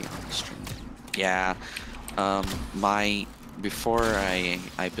laggy on the stream. Yeah, before I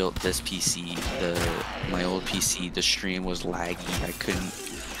built this PC, my old PC, the stream was laggy.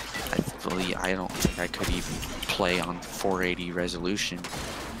 I don't think I could even play on 480 resolution.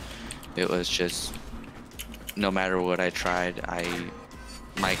 It was just, no matter what I tried,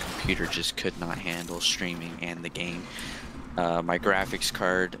 my computer just could not handle streaming and the game. My graphics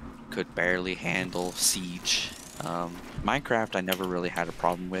card could barely handle Siege. Minecraft I never really had a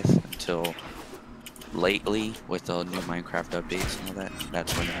problem with until lately with the new Minecraft updates and all that.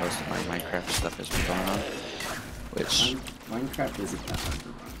 That's when most of my Minecraft stuff has been going on. Which Minecraft isn't that hard to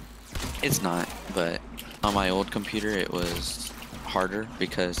run. it's not, but on my old computer it was harder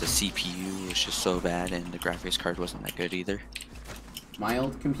because the CPU was just so bad and the graphics card wasn't that good either. My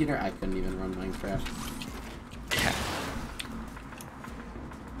old computer, I couldn't even run Minecraft. Yeah.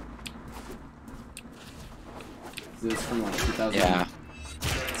 It was from like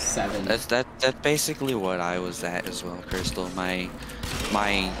 2007. Yeah. That's basically what I was at as well, Crystal. My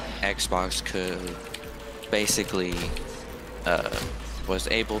Xbox could basically was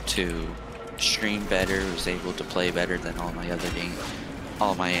able to stream better, was able to play better than all my other games.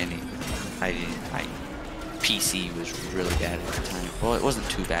 My PC was really bad at the time. Well, it wasn't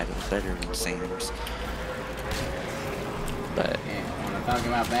too bad. It was better than Sam's. But Yeah, I want to talk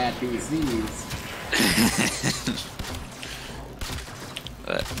about bad PCs.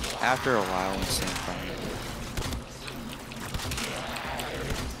 But after a while, when Sam finally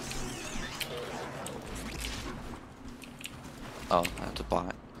oh, that's a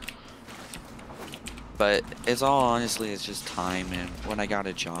bot. But it's all honestly, it's just time, and when I got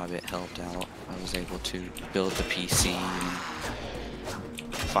a job, it helped out. I was able to build the PC, and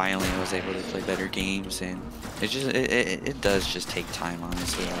finally I was able to play better games, and it does just take time,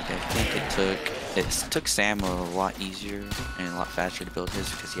 honestly. Like I think it took Sam a lot easier and a lot faster to build his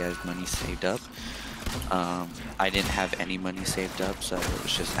because he has money saved up. I didn't have any money saved up, so it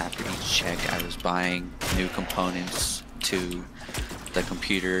was just after each check I was buying new components to the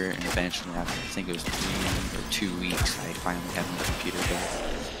computer, and eventually after I think it was 3 or 2 weeks I finally had my computer back.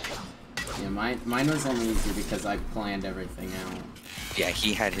 Yeah, mine was only easy because I planned everything out. Yeah,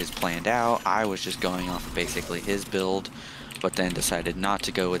 he had his planned out. I was just going off of basically his build, but then decided not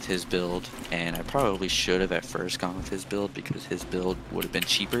to go with his build, and I probably should have at first gone with his build because his build would have been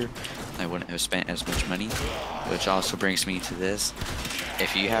cheaper. I wouldn't have spent as much money, which also brings me to this.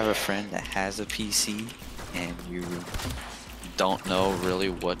 If you have a friend that has a PC and you don't know really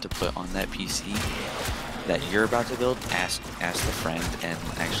what to put on that PC that you're about to build, ask the friend and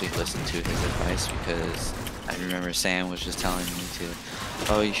actually listen to his advice, because I remember Sam was just telling me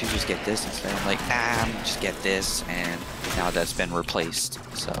oh, you should just get this instead. I'm like, just get this, and now that's been replaced,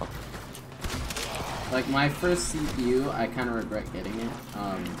 so. Like, my first CPU, I kind of regret getting it.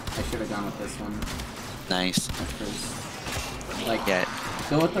 I should have gone with this one Nice. at first. Like, Yeah.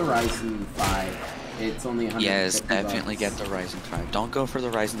 go with the Ryzen 5. It's only 150 Yes, definitely bucks. get the Ryzen 5. Don't go for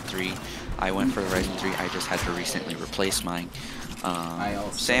the Ryzen 3. I went for the Ryzen 3. I just had to recently replace mine.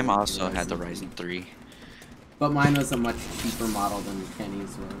 Sam also had the Ryzen 3. But mine was a much cheaper model than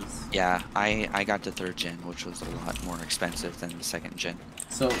Kenny's was. Yeah, I got the 3rd gen, which was a lot more expensive than the 2nd gen.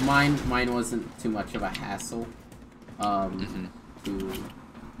 So mine wasn't too much of a hassle. To, you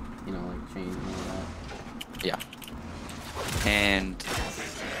know, like change and all that. Yeah. And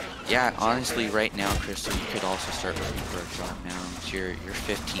Yeah, honestly, right now, Crystal, you could also start looking for a job now. You're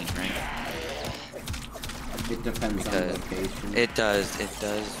 15, right? It depends on Because location. it does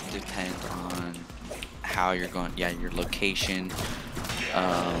depend on how you're going. Yeah, your location.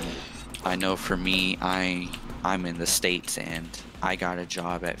 I know for me, I'm in the States and I got a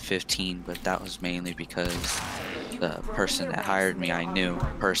job at 15, but that was mainly because the person that hired me I knew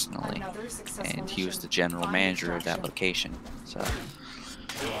personally, and he was the general manager of that location. So.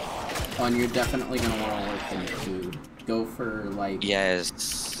 Oh, and you're definitely gonna want to work in food. Go for like.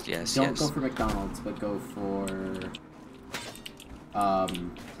 Yes. Don't go for McDonald's, but go for. What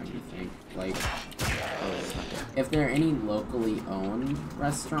do you think? Like, if there are any locally owned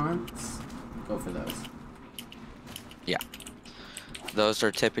restaurants, go for those. Yeah. Those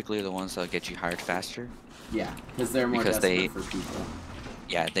are typically the ones that'll get you hired faster. Yeah, because they're more desperate for people.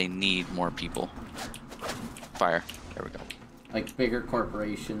 Yeah, they need more people. Fire. There we go. Like bigger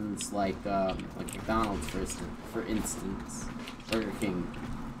corporations, like McDonald's, for instance, Burger King.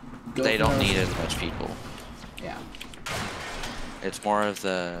 They don't need as much people. Yeah. It's more of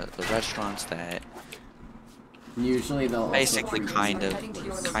the restaurants that usually they'll basically kind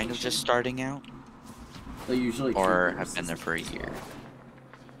of just starting out. They'll usually or have been there for a year.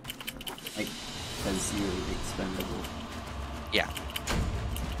 Like, because you're expendable. Yeah.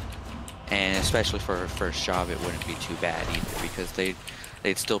 And especially for a first job, it wouldn't be too bad either, because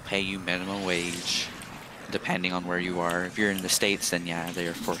they'd still pay you minimum wage, depending on where you are. If you're in the States, then yeah, they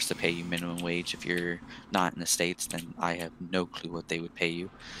are forced to pay you minimum wage. If you're not in the States, then I have no clue what they would pay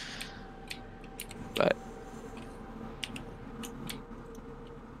you. But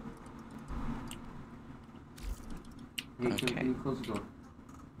okay.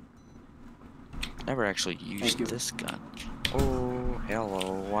 Never actually used this gun. Oh,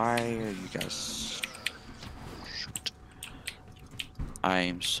 hello. Why are you guys... Shoot. I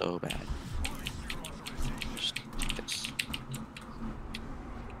am so bad. Just take this.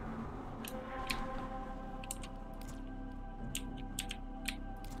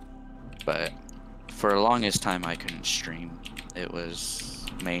 But for the longest time I couldn't stream. It was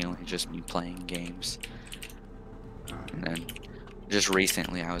mainly just me playing games. And then just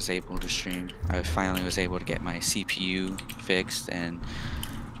recently I was able to stream. I finally was able to get my CPU fixed, and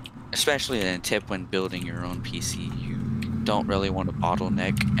especially a tip when building your own PC, you don't really want to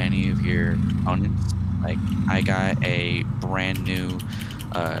bottleneck any of your components. Like, I got a brand new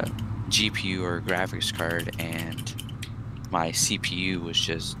GPU or graphics card, and my CPU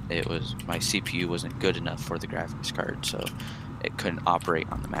was my CPU wasn't good enough for the graphics card, so it couldn't operate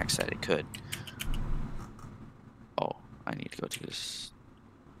on the max that it could. Oh, I need to go to the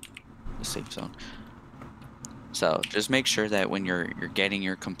safe zone. So just make sure that when you're getting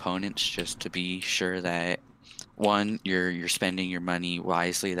your components, just to be sure that one, you're spending your money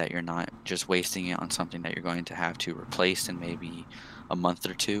wisely, that you're not just wasting it on something that you're going to have to replace in maybe a month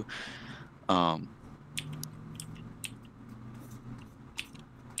or two.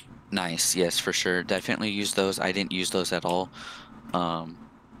 Nice, yes, for sure. Definitely use those. I didn't use those at all.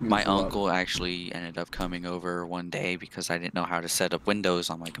 My uncle actually ended up coming over one day because I didn't know how to set up Windows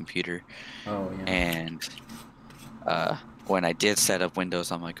on my computer. Oh, yeah. And when I did set up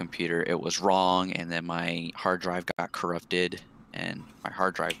Windows on my computer, it was wrong, and then my hard drive got corrupted, and my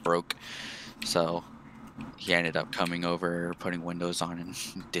hard drive broke. So he ended up coming over, putting Windows on, and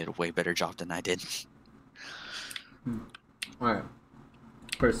did a way better job than I did. Alright.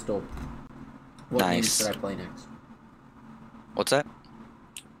 Crystal. What games should I play next? What's that?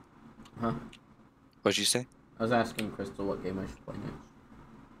 Huh? What'd you say? I was asking Crystal what game I should play next.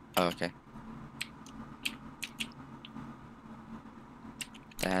 Oh, okay.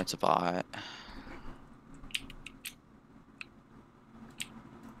 That's a bot.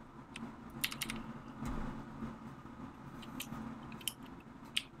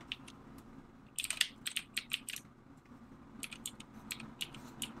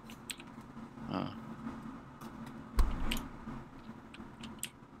 Oh.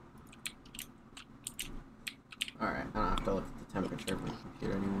 Alright, I don't have to look at the temperature of my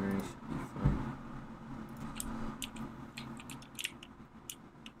computer anymore. I should be fine.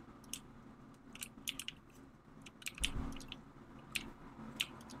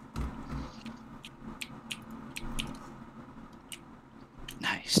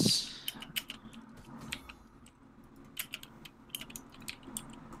 Nice.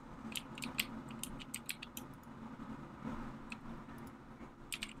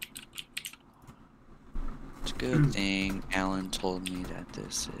 It's a good thing Alan told me that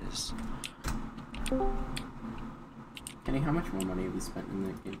this is... Kenny, how much more money have you spent in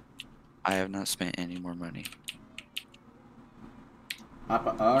that game? I have not spent any more money.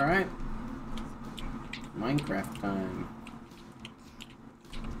 Alright. Minecraft time.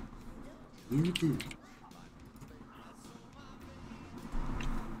 You do.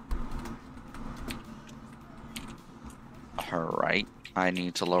 Alright. I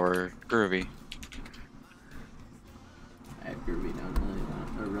need to lower Groovy. I had Groovy down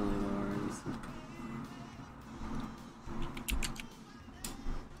really low already. So.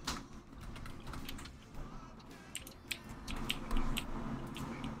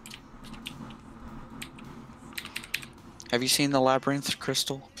 Have you seen the Labyrinth,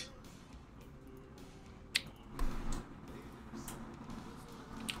 Crystal?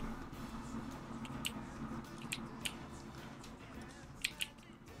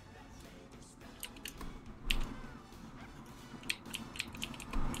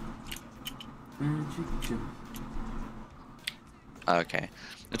 Okay.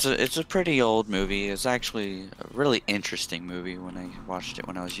 It's a pretty old movie. It's actually a really interesting movie when I watched it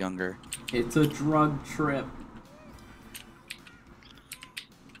when I was younger. It's a drug trip.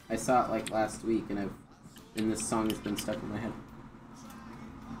 I saw it like last week and this song has been stuck in my head.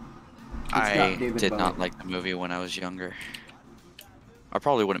 I did not like the movie when I was younger. I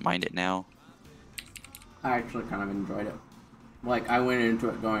probably wouldn't mind it now. I actually kind of enjoyed it. Like, I went into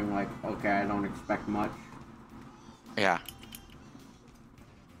it going like, okay, I don't expect much. Yeah.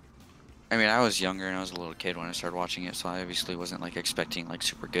 I mean, I was younger and I was a little kid when I started watching it, so I obviously wasn't like expecting like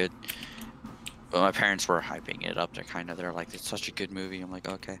super good. But my parents were hyping it up. They're like, it's such a good movie. I'm like,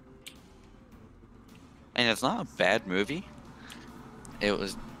 okay. And it's not a bad movie.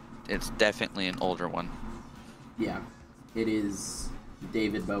 It's definitely an older one. Yeah. It is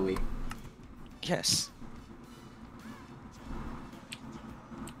David Bowie. Yes.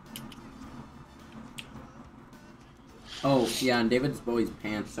 Oh, yeah, and David Bowie's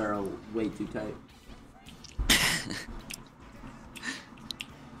pants are way too tight.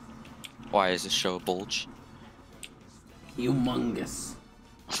 Why is this show a bulge? Humongous.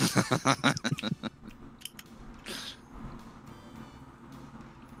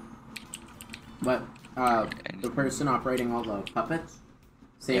 But, the person operating all the puppets,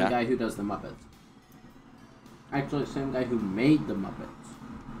 same guy who does the Muppets. Actually, same guy who made the Muppets.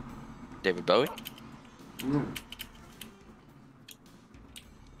 David Bowie? Mm.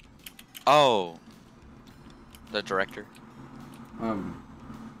 Oh. The director?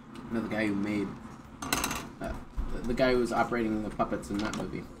 No, the guy who made... the guy who was operating the puppets in that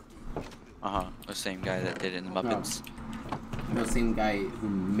movie. Uh-huh. The same guy that did it in the Muppets. No, same guy who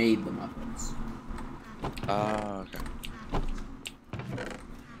made the Muppets. Oh, okay.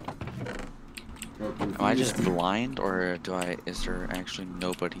 Am I just blind, or is there actually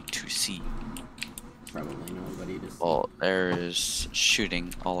nobody to see? Probably nobody to see. Well, there is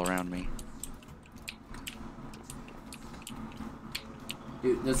shooting all around me.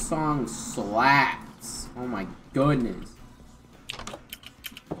 Dude, this song slaps. Oh my goodness.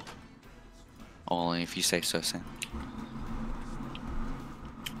 Only if you say so, Sam.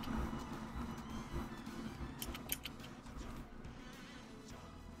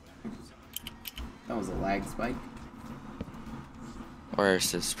 That was a lag spike. Where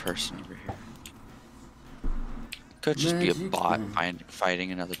is this person over here? Could just be a bot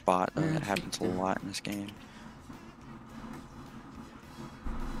fighting another bot. Though. That happens a lot in this game.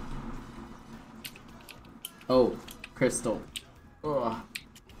 Oh, Crystal. Ugh.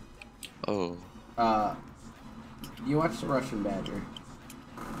 Oh. You watch the Russian Badger?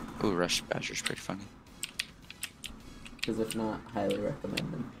 Ooh, Russian Badger's pretty funny. Because if not, highly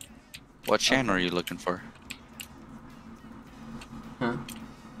recommend them. What channel are you looking for? Huh?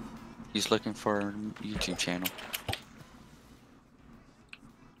 He's looking for a YouTube channel.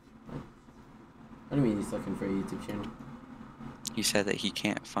 What do you mean he's looking for a YouTube channel? He said that he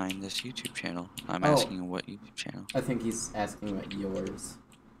can't find this YouTube channel. I'm asking him what YouTube channel. I think he's asking about yours.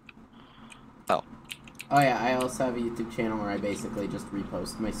 Oh. Oh yeah, I also have a YouTube channel where I basically just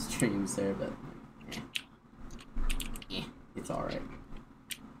repost my streams there, but it's alright.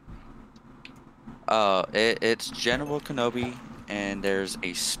 It's General Kenobi, and there's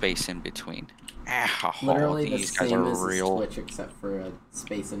a space in between. Ow, Literally these the guys same are as real. Twitch, except for a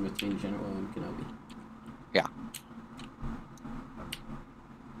space in between General and Kenobi. Yeah.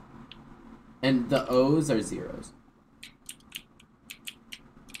 And the O's are zeros.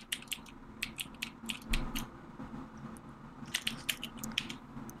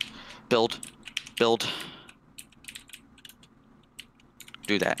 Build.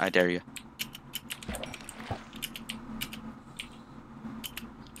 Do that, I dare you.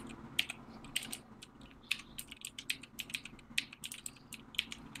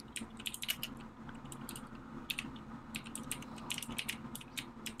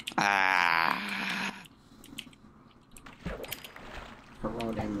 Ah.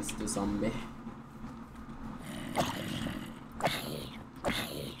 Hello there, Mr. Zombie.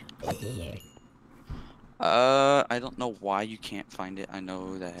 I don't know why you can't find it. I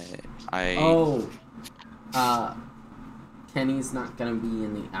know that I... Oh! Kenny's not gonna be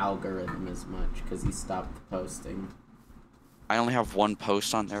in the algorithm as much, because he stopped posting. I only have one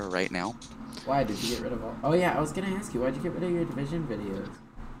post on there right now. Why? Did you get rid of all... Oh yeah, I was gonna ask you, why'd you get rid of your Division videos?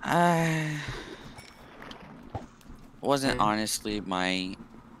 Wasn't honestly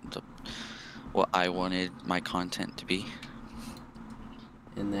what I wanted my content to be.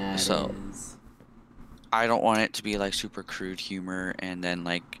 And that So, is... I don't want it to be like super crude humor and then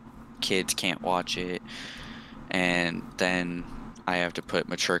like kids can't watch it and then I have to put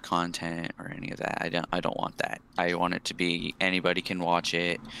mature content or any of that. I don't want that. I want it to be anybody can watch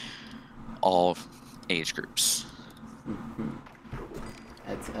it, all age groups.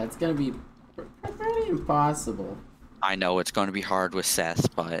 That's gonna be pretty impossible. I know it's going to be hard with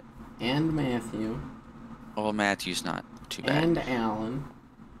Seth, but... And Matthew. Well, Matthew's not too bad. And Alan.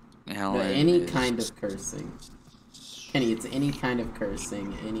 Alan But any is... kind of cursing. Kenny, it's any kind of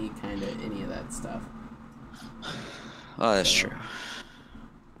cursing, any of that stuff. Oh, that's So.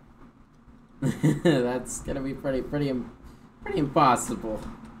 true. That's gonna be pretty impossible.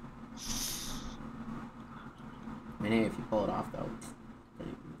 I mean, hey, if you pull it off, though.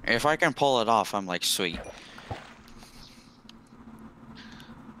 If I can pull it off, I'm like, sweet.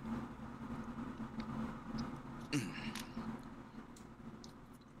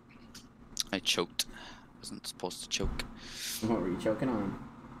 I choked. Wasn't supposed to choke. What were you choking on?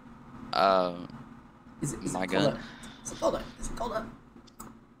 Is My it gun. cold up? Is it cold up? Is it cold up?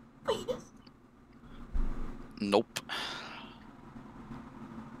 Please. Nope.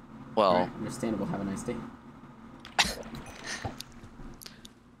 Well, Alright, understandable. Have a nice day.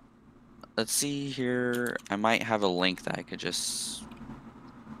 let's see here. I might have a link that I could just...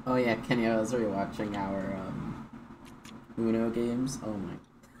 Oh yeah, Kenny, I was rewatching our Uno games.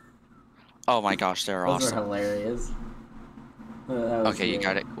 Oh my gosh, they're Those awesome. are hilarious. That was Okay, you great.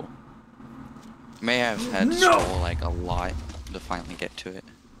 got it. Cool. May have had to scroll like a lot to finally get to it.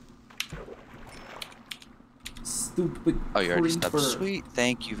 Stupid. Oh, you already subbed. creeper. Sweet.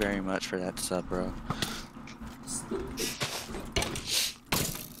 Thank you very much for that sub, bro. Stupid.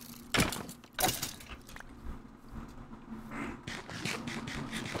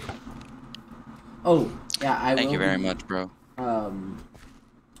 Oh, yeah, I will. Thank you very much, bro.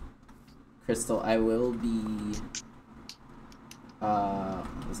 Crystal, I will be. What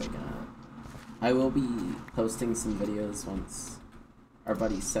was I gonna? I will be posting some videos once our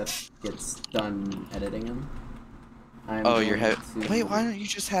buddy Seth gets done editing them. Oh, you're Wait, why don't you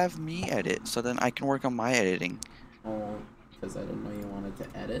just have me edit so then I can work on my editing? Oh, because I didn't know you wanted to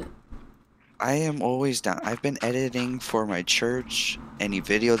edit. I am always down. I've been editing for my church. Any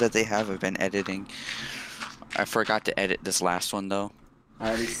video that they have, I've been editing. I forgot to edit this last one though. I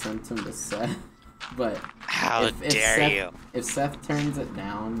already sent him to Seth, but How dare Seth, you? If Seth turns it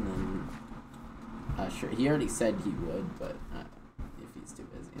down, then sure. He already said he would, but if he's too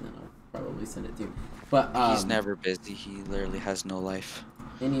busy, then I'll probably send it to you. But He's never busy. He literally has no life.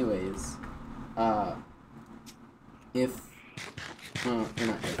 Anyways,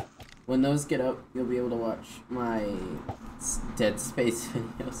 when those get up, you'll be able to watch my Dead Space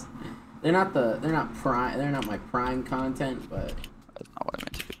videos. They're not my prime content, but That's not what I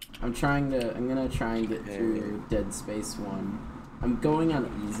meant to do. I'm gonna try and get through Dead Space 1. I'm going on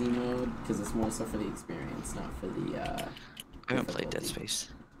easy mode because it's more so for the experience, not for the I haven't played Dead difficulty. Space.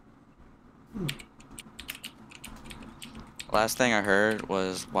 Last thing I heard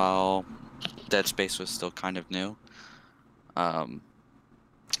was while Dead Space was still kind of new, a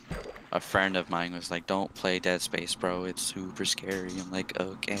friend of mine was like, "Don't play Dead Space, bro. It's super scary." I'm like,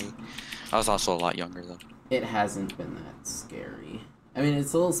 "Okay." I was also a lot younger though. It hasn't been that scary. I mean,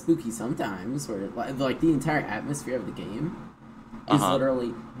 it's a little spooky sometimes, where like the entire atmosphere of the game is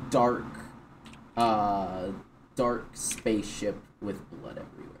literally dark, dark spaceship with blood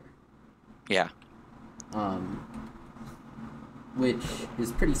everywhere. Yeah. Which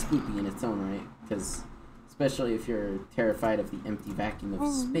is pretty spooky in its own right, because especially if you're terrified of the empty vacuum of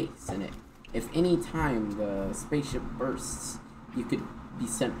space, and if any time the spaceship bursts, you could be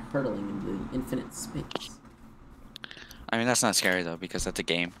sent hurtling into infinite space. I mean, that's not scary though, because that's a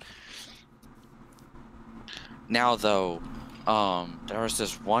game. Now though, there was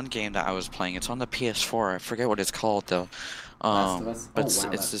this one game that I was playing. It's on the PS4. I forget what it's called though. Last of Us? But Oh,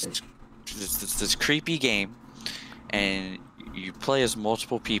 wow, it's that's this creepy game, and you play as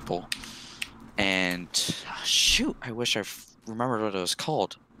multiple people. And shoot, I wish I remembered what it was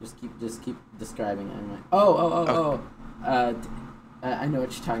called. Just keep describing it. I'm like, oh. I know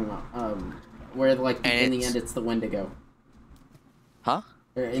what you're talking about. Where like in the end it's the Wendigo. Huh?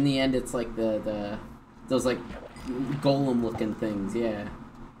 Or in the end it's like those like golem looking things. Yeah.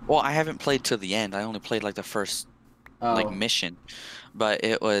 Well, I haven't played to the end. I only played like the first like mission, but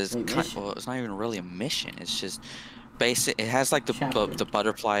it was well, it's not even really a mission. It's just basic. It has like the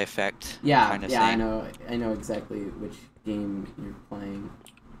butterfly effect. Yeah, kind of yeah, thing. I know exactly which game you're playing.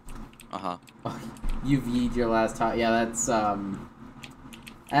 Oh, you viewed your last time. Yeah, that's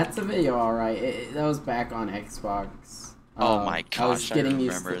a video, all right. That was back on Xbox. Oh my gosh, I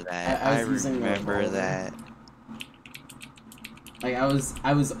remember that. I remember that. Like I was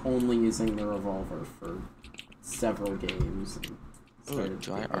only using the revolver for several games. Ooh,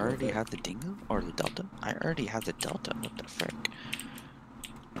 do I already have the Dingo or the Delta? I already have the Delta. What the frick?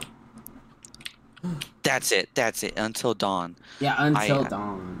 That's it. That's it. Until Dawn. Yeah, Until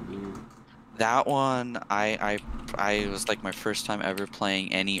Dawn. Yeah. That one, I was like my first time ever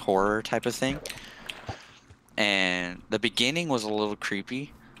playing any horror type of thing, and the beginning was a little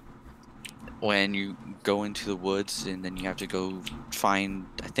creepy. When you go into the woods and then you have to go find,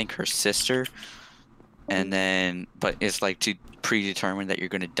 I think, her sister, and then, but it's like to predetermine that you're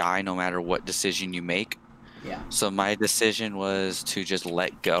gonna die no matter what decision you make. Yeah. So my decision was to just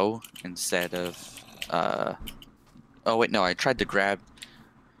let go instead of, oh wait, no, I tried to grab.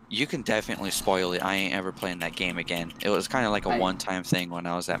 You can definitely spoil it. I ain't ever playing that game again. It was kind of like a one-time thing when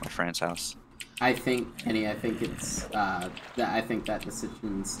I was at my friend's house. I think, Kenny, I think it's, I think that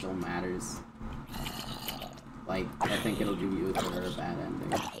decision still matters. Like, I think it'll give you a good or a bad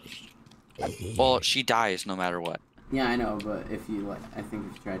ending. Well, she dies no matter what. Yeah, I know, but if you, like, I think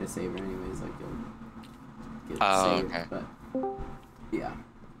if you try to save her anyways, like, you'll get saved, okay. But, yeah.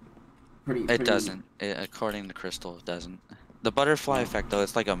 It doesn't. According to Crystal, it doesn't. The butterfly effect, though,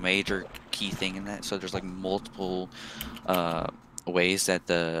 it's like a major key thing in that, so there's, like, multiple, ways that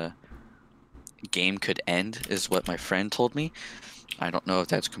the game could end, is what my friend told me. I don't know if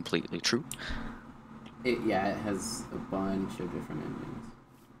that's completely true. Yeah, it has a bunch of different endings.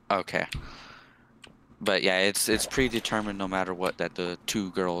 Okay. But yeah, it's predetermined no matter what that the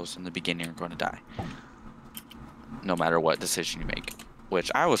two girls in the beginning are going to die. No matter what decision you make. Which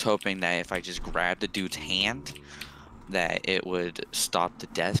I was hoping that if I just grabbed the dude's hand, that it would stop the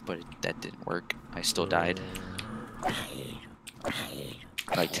death, but that didn't work. I still died.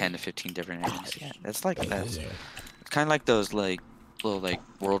 Like 10 to 15 different endings. Yeah, that's it's kind of like those like little like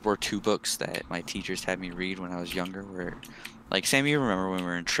World War II books that my teachers had me read when I was younger, where like Sam, you remember when we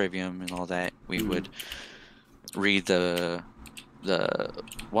were in Trivium and all that, we would read the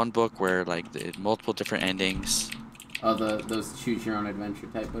one book where like the multiple different endings. Oh, those choose your own adventure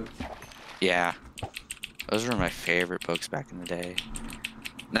type books? Yeah. Those were my favorite books back in the day.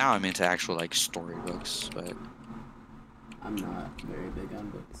 Now I'm into actual like storybooks, but I'm not very big on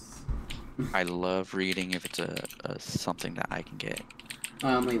books. I love reading if it's a something that I can get.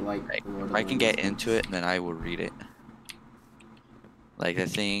 I only like if I can get into it, then I will read it. Like I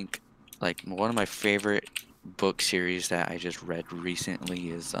think like one of my favorite book series that I just read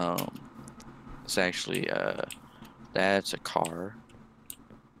recently is it's actually that's a car.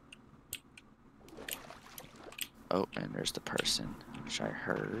 Oh, and there's the person, which I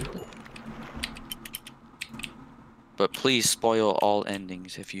heard. But please spoil all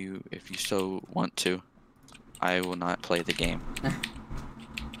endings if you so want to. I will not play the game.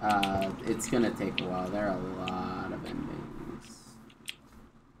 It's gonna take a while. There are a lot of endings.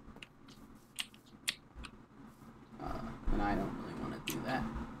 And I don't really want to do that.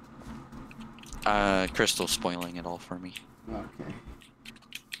 Crystal's spoiling it all for me. Okay.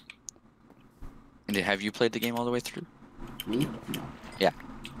 And have you played the game all the way through? Me? No. Yeah.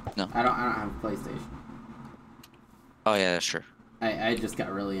 No. I don't have a PlayStation. Oh yeah, that's true. I just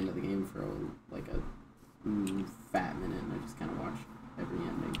got really into the game for like a fat minute, and I just kind of watched every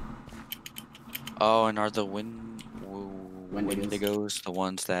ending. Oh, and are the Wendigos the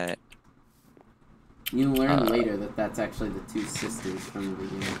ones that... You learn later that that's actually the two sisters from the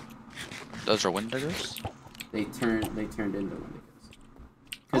beginning. Those are Wendigos? They turned into Wendigos.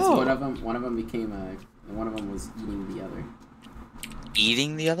 Because one of them became one of them was eating the other.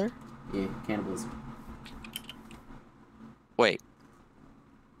 Eating the other? Yeah, cannibalism. Wait.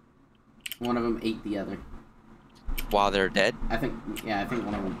 One of them ate the other. While they're dead? I think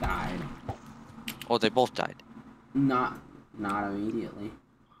one of them died. Oh, they both died. Not immediately.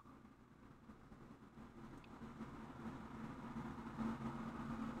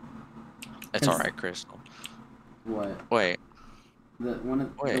 It's alright, Crystal. What? Wait. The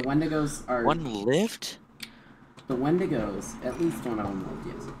Wendigos are... One lived? The Wendigos, at least one of them lived,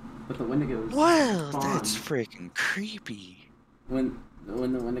 yes. But the Wendigos Well, spawn that's freaking creepy. when the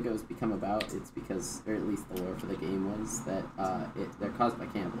Wendigos become about. It's because, or at least the lore for the game was that they're caused by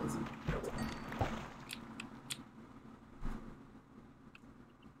cannibalism.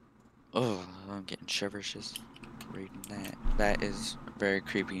 Oh, I'm getting shivers just reading that. That is very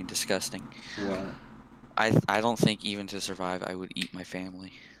creepy and disgusting. What? I don't think even to survive I would eat my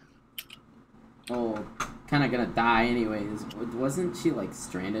family. Oh, kind of gonna die anyways. Wasn't she like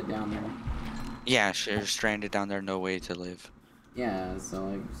stranded down there? Yeah, she's stranded down there, no way to live. Yeah, so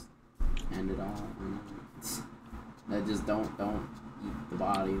like just end it all. That just don't eat the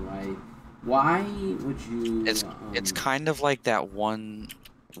body. Why would you? It's kind of like that one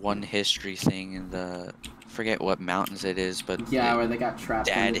history thing in the forget what mountains it is, but yeah, where they got trapped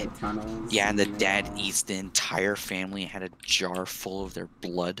dad, under the tunnels. yeah, and the dad eats the entire family and had a jar full of their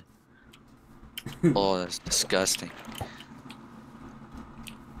blood. Oh, that's disgusting.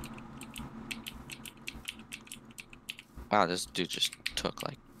 Wow, this dude just took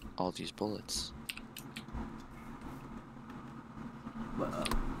like all these bullets.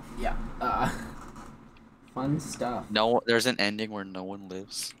 Yeah. Fun stuff. No, there's an ending where no one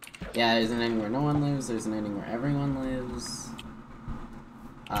lives. Yeah, there's an ending where no one lives. There's an ending where everyone lives.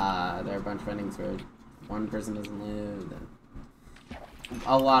 There are a bunch of endings where one person doesn't live.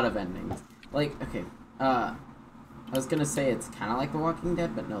 A lot of endings. Like, okay, I was gonna say it's kind of like The Walking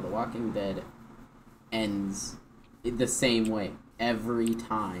Dead, but no, The Walking Dead ends the same way every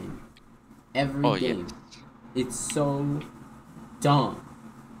time. Every game. Yeah. It's so dumb.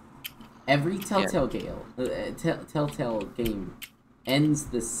 Every Telltale game ends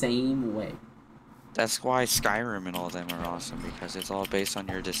the same way. That's why Skyrim and all them are awesome, because it's all based on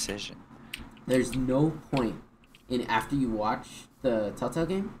your decision. There's no point in, after you watch the Telltale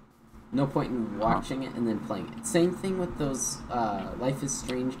game, no point in watching it and then playing it. Same thing with those Life is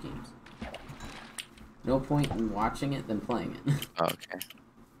Strange games. No point in watching it then playing it. Okay.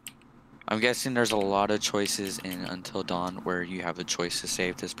 I'm guessing there's a lot of choices in Until Dawn where you have a choice to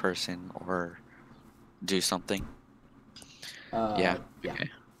save this person or do something. Yeah. Okay.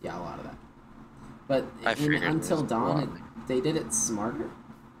 Yeah, a lot of that. But in Until Dawn, they did it smarter.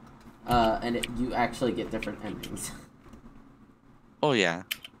 And you actually get different endings. Oh yeah.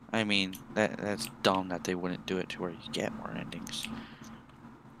 I mean, that's dumb that they wouldn't do it to where you get more endings.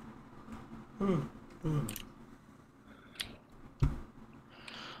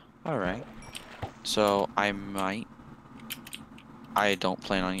 Alright. So, I don't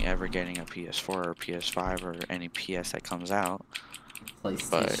plan on ever getting a PS4 or PS5 or any PS that comes out.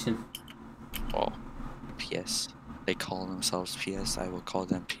 PlayStation. But, well, PS. They call themselves PS. I will call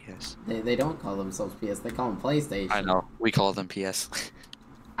them PS. They don't call themselves PS. They call them PlayStation. I know. We call them PS.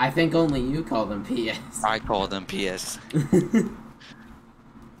 I think only you call them PS. I call them PS.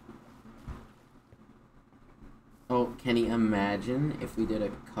 Oh, can you imagine if we did a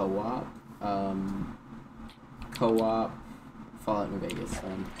co-op Fallout New Vegas?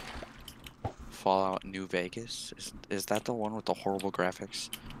 Fallout New Vegas? Is that the one with the horrible graphics?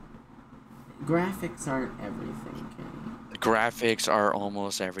 Graphics aren't everything, Kenny. The graphics are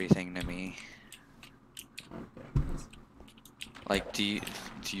almost everything to me. Okay. Like, do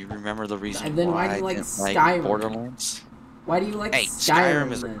you remember the reason then why do you I like didn't Skyrim? like Borderlands? Why do you like Hey,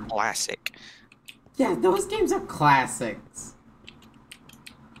 Skyrim is a then? classic. Yeah, those games are classics.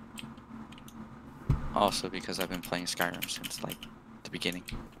 Also because I've been playing Skyrim since, like, the beginning.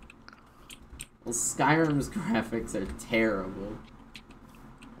 Well, Skyrim's graphics are terrible.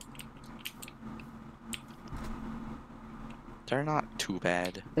 They're not too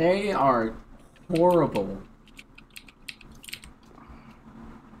bad. They are horrible.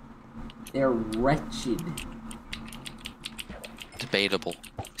 They're wretched. Debatable.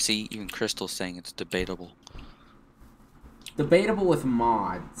 See, even Crystal's saying it's debatable. Debatable with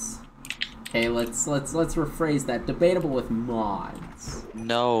mods. Okay, let's rephrase that. Debatable with mods.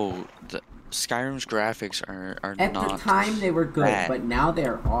 No, the Skyrim's graphics are At not the time they were good, bad. but now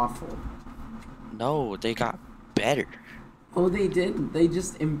they're awful. No, they got better. Oh, they didn't. They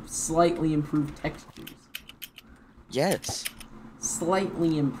just slightly improved textures. Yes.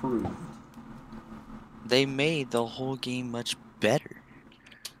 Slightly improved. They made the whole game much better.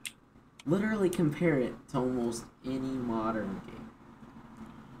 Literally compare it to almost any modern game.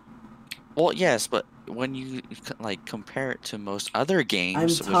 Well, yes, but when you like compare it to most other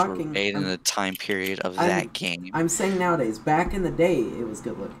games which were made in the time period of that game. I'm saying nowadays. Back in the day, it was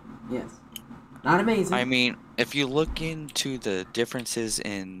good looking. Yes. Not amazing. I mean, if you look into the differences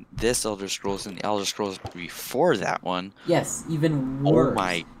in this Elder Scrolls and the Elder Scrolls before that one. Yes, even worse. Oh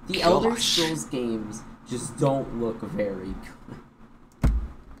my The gosh. Elder Scrolls games just don't look very good.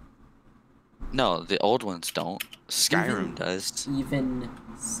 No, the old ones don't. Skyrim does. Even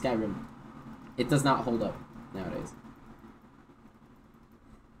Skyrim, it does not hold up nowadays.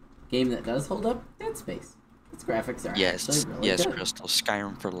 Game that does hold up, Dead Space. Its graphics are actually really good. Crystal.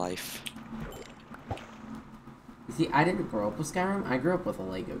 Skyrim for life. You see, I didn't grow up with Skyrim. I grew up with the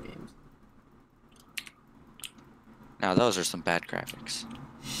Lego games. Now those are some bad graphics.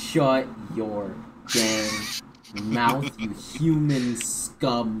 Shut your dang mouth, you human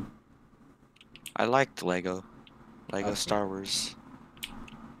scum. I liked Lego Okay. Star Wars.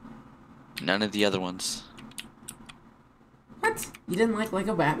 None of the other ones. What? You didn't like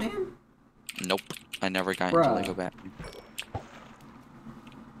Lego Batman? Nope. I never got Bruh. into Lego Batman.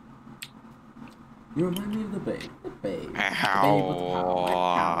 You remind me of the babe. The babe. The babe with the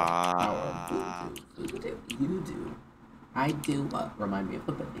power. Voodoo. You do. I do what? Remind me of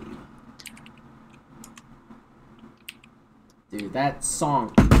the babe. Dude, that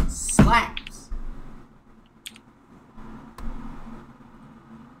song slaps!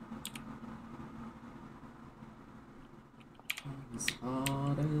 As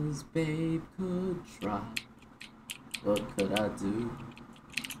hard as babe could try, what could I do?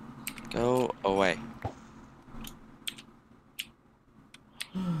 Go away.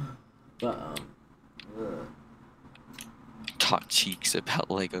 But, Talk cheeks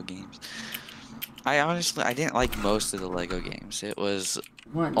about Lego games. I didn't like most of the Lego games. It was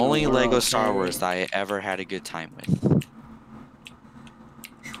what in the only Lego world, Star man? Wars that I ever had a good time with.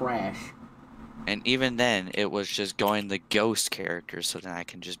 Trash. And even then, it was just going the ghost characters so that I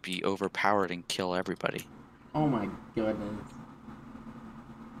can just be overpowered and kill everybody. Oh my goodness.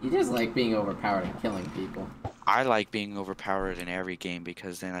 You just like being overpowered and killing people. I like being overpowered in every game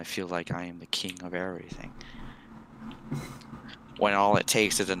because then I feel like I am the king of everything. When all it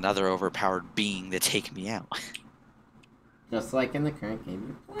takes is another overpowered being to take me out. Just like in the current game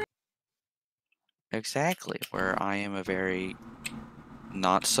you play. Exactly, where I am a very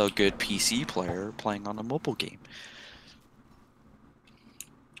not so good PC player playing on a mobile game.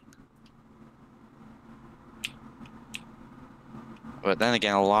 But then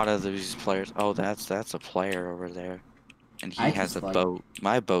again, a lot of these players, oh, that's a player over there, and he has a boat.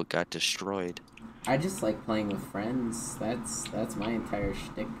 My boat got destroyed. I just like playing with friends. That's my entire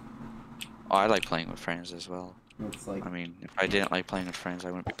shtick. Oh, I like playing with friends as well. It's like I mean, if I didn't like playing with friends, I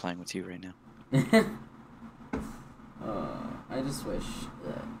wouldn't be playing with you right now. I just wish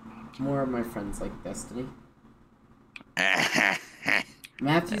that more of my friends like Destiny.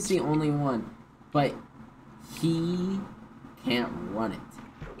 Matthew's the only one, but he can't run it.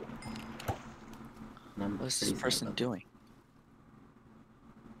 What's this person doing?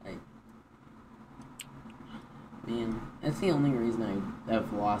 Man, that's the only reason I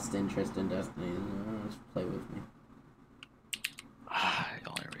have lost interest in Destiny. Is just play with me. The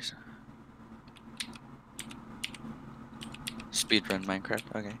only reason. Speedrun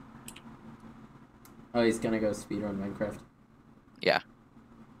Minecraft, okay. Oh, he's gonna go speedrun Minecraft? Yeah.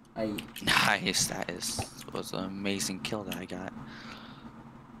 Nice, was an amazing kill that I got.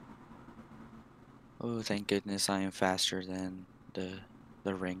 Oh, thank goodness I am faster than the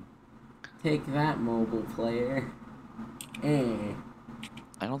ring. Take that, mobile player. Eh.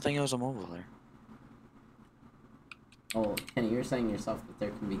 I don't think it was a mobile player. Oh, Kenny, you're saying yourself that there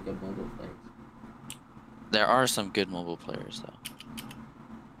can be good mobile players. There are some good mobile players, though.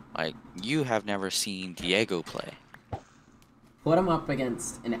 Like, you have never seen Diego play. Put him up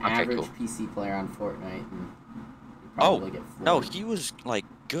against an average cool. PC player on Fortnite and probably get floored. No, he was, like,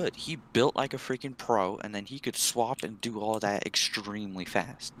 good. He built like a freaking pro, and then he could swap and do all that extremely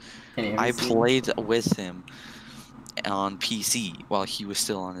fast. Kenny, I played with him on PC while he was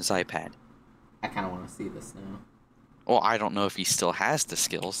still on his iPad. I kind of want to see this now. Well, I don't know if he still has the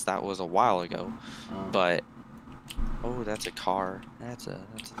skills. That was a while ago. But oh, that's a car. That's a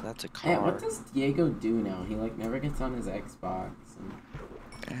car. Hey, what does Diego do now? He like never gets on his Xbox.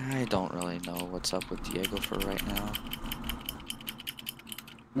 And... I don't really know what's up with Diego for right now.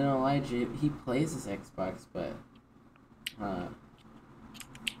 No, Elijah, he plays his Xbox, but I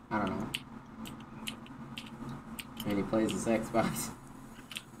don't know. I mean, he plays his Xbox.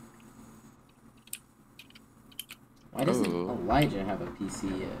 Why doesn't Elijah have a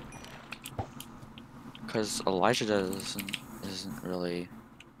PC yet? Because Elijah isn't really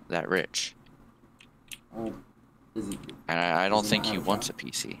that rich. Oh, is he? And I don't think he wants a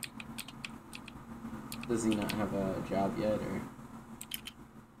PC. Does he not have a job yet, or?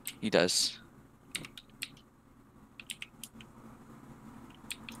 He does.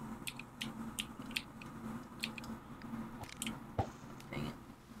 Dang it.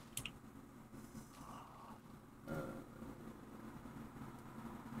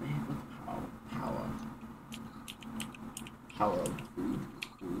 power of food.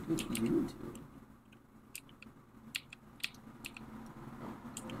 Food with you too.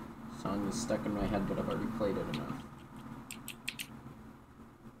 Song is stuck in my head, but I've already played it enough.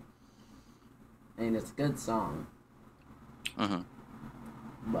 I mean, it's a good song.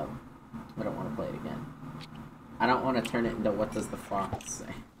 But I don't want to play it again. I don't want to turn it into What Does the Fox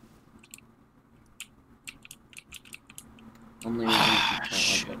Say? Only reason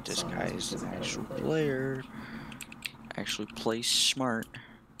Shoot, like this song guy is is because an I haven't actual played it. player. Actually plays smart.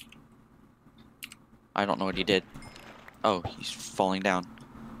 I don't know what he did. Oh, he's falling down.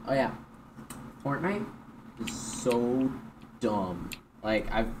 Oh yeah, Fortnite is so dumb. Like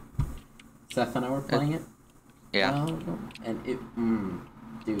Seth and I were playing it. Yeah. And it,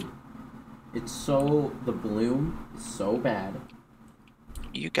 dude, it's so, the bloom is so bad.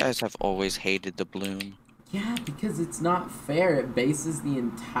 You guys have always hated the bloom. Yeah, because it's not fair. It bases the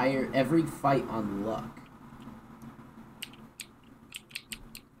every fight on luck.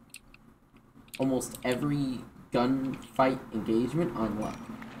 Almost every gunfight engagement on luck.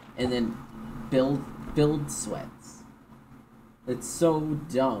 And then build sweats. It's so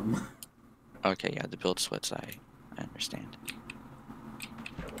dumb. Okay, yeah, the build sweats, I understand.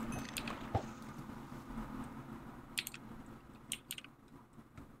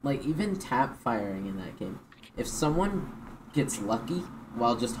 Like, even tap firing in that game. If someone gets lucky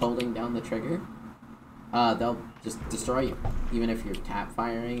while just holding down the trigger, they'll just destroy you. Even if you're tap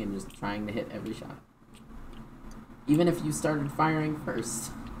firing and just trying to hit every shot. Even if you started firing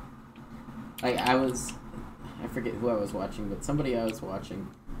first. Like, I forget who I was watching, but somebody I was watching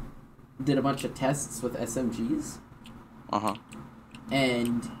did a bunch of tests with SMGs.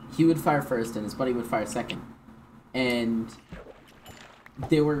 And he would fire first and his buddy would fire second. And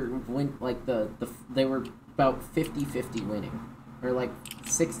they were they were about 50-50 winning, or like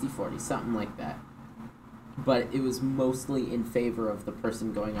 60-40, something like that. But it was mostly in favor of the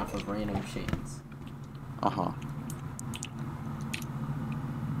person going off of random chance.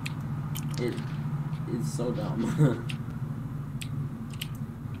 It is so dumb.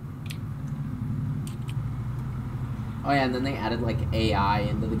 Oh yeah, and then they added like AI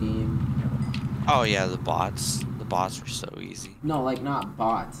into the game. Oh yeah, the bots. The bots were so easy. No, like not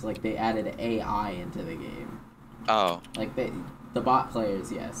bots. Like they added AI into the game. Oh. Like the bot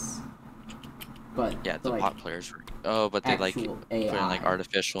players, yes. But yeah, the like, bot players were. Oh, but they like put AI. in like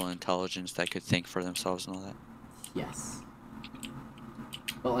artificial intelligence that could think for themselves and all that. Yes.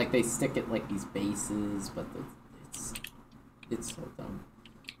 But like they stick at like these bases, but it's so dumb.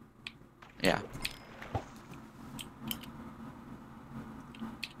 Yeah.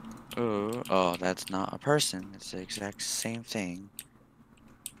 Oh, that's not a person. It's the exact same thing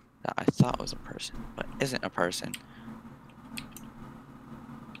that I thought was a person, but isn't a person.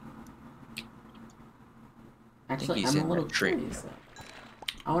 Actually, he's I'm a in little that tree. curious.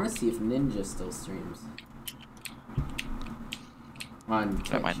 I want to see if Ninja still streams on Twitch.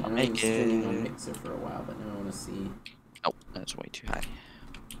 That might not I know make he was streaming on it. Mixer for a while, but now I want to see. Oh, that's way too high.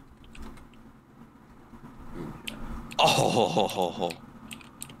 Oh.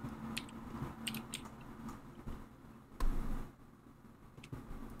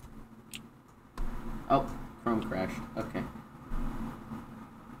 Oh, Chrome crashed. Okay.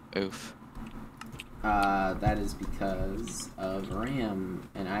 Oof. That is because of RAM,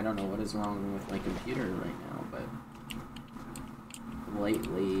 and I don't know what is wrong with my computer right now, but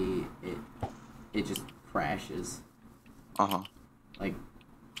lately it just crashes. Like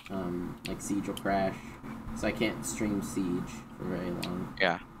Siege will crash, so I can't stream Siege for very long.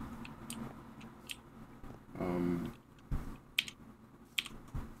 Yeah.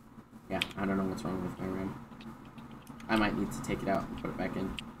 Yeah, I don't know what's wrong with my RAM. I might need to take it out and put it back in.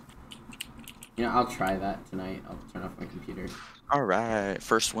 You know, I'll try that tonight. I'll turn off my computer. Alright,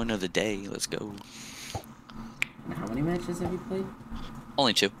 first win of the day. Let's go. And how many matches have you played?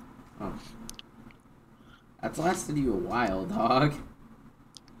 Only 2. Oh. That's lasted you a while, dog.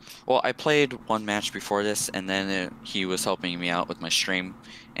 Well, I played one match before this, and then he was helping me out with my stream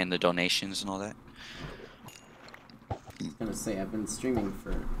and the donations and all that. I was gonna say, I've been streaming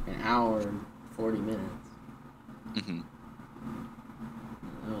for an hour and 40 minutes. Mm-hmm.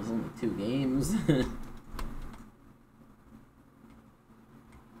 That was only 2 games.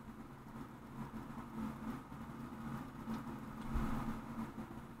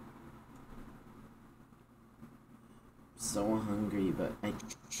 So hungry, but I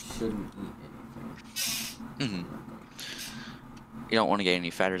shouldn't eat anything. Mm-hmm. You don't want to get any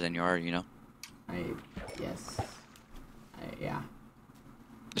fatter than you are, you know? Yeah.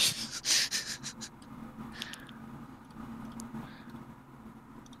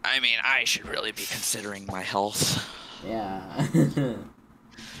 I mean, I should really be considering my health. Yeah.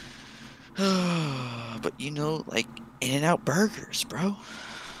 But you know, like In-N-Out burgers, bro.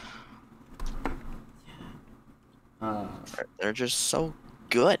 uh, They're just so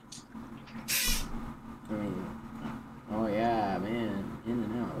good. I mean, oh yeah, man, In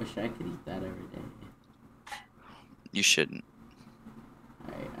and Out. I wish I could eat that every day. You shouldn't.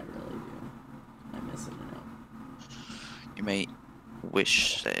 I really do. I miss In and Out. You may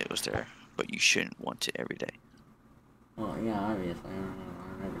wish that it was there, but you shouldn't want it every day. Well, yeah, obviously, I don't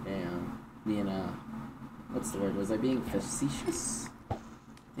know, every day I'm being what's the word? Was I being facetious? I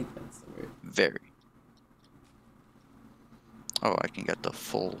think that's the word. Very. Oh, I can get the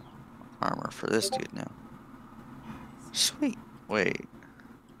full armor for this dude now. Sweet. Wait.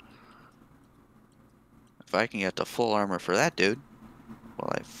 If I can get the full armor for that dude,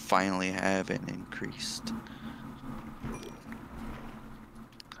 well, I finally have an increased.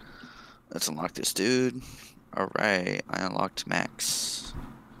 Let's unlock this dude. Alright, I unlocked Max.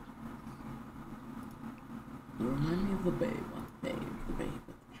 You remind me of the babe. The babe.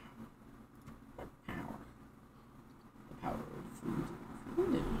 The power. The power of food.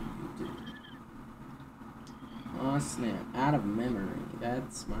 What do you do? Oh snap! Out of memory.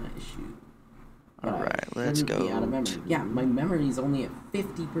 That's my issue. Alright, let's go. Out of memory. Yeah, my memory is only at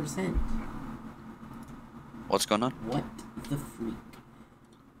 50%. What's going on? What the freak?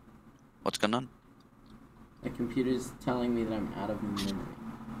 What's going on? My computer's telling me that I'm out of memory.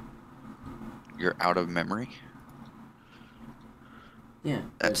 You're out of memory? Yeah.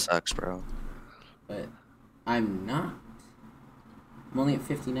 That sucks, bro. But I'm not. I'm only at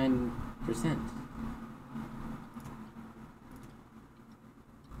 59%.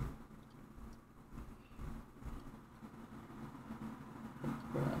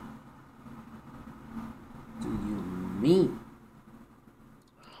 Bruh. Do you mean?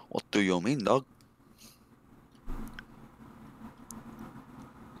 What do you mean, dog?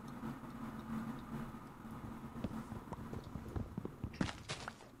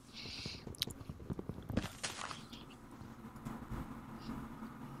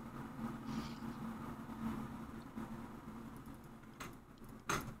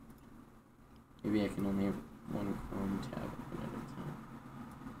 Maybe I can only have one Chrome tab open at a time.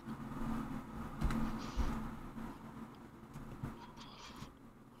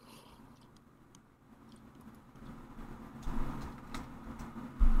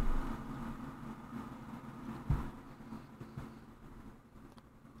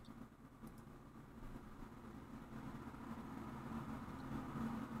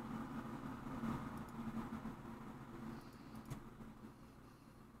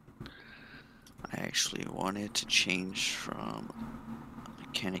 I actually wanted to change from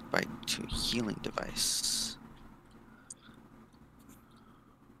mechanic bike to healing device.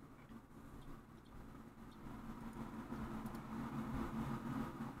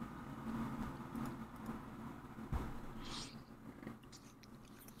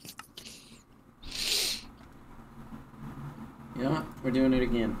 You know what? We're doing it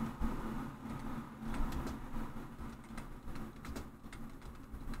again.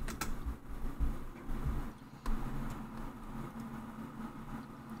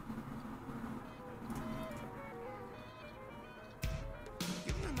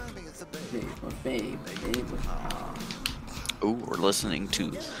 Babe. Oh, we're listening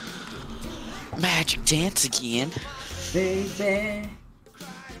to Magic Dance again. Baby,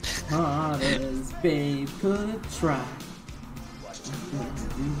 hard as babe could try.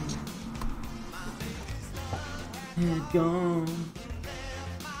 Had gone,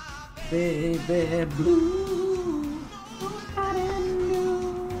 baby blue. I didn't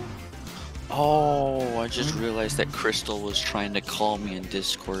know. Oh, I just realized that Crystal was trying to call me in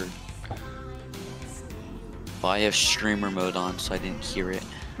Discord. But I have streamer mode on, so I didn't hear it.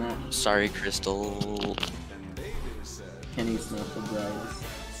 Nah, Sorry, Crystal. Kenny's not the brightest.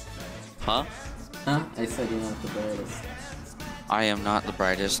 Huh? Huh? I said you're not the brightest. I am not the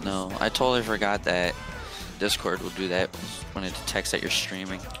brightest, no. I totally forgot that Discord will do that when it detects that you're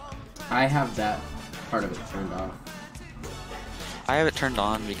streaming. I have that part of it turned off. I have it turned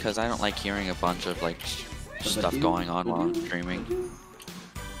on because I don't like hearing a bunch of like stuff going on while I'm streaming.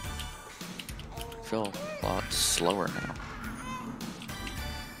 I feel a lot slower now.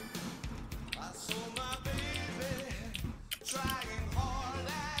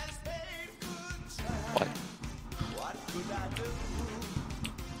 What?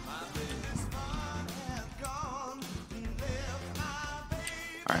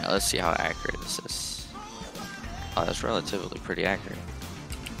 Alright, let's see how accurate this is. Oh, that's relatively pretty accurate.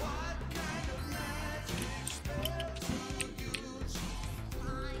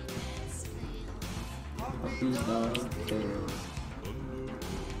 Hello.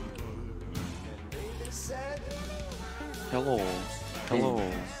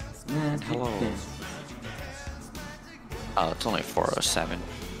 Hello. Hello. Oh, it's only 4:07.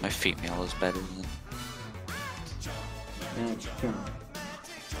 My feet meal is better than.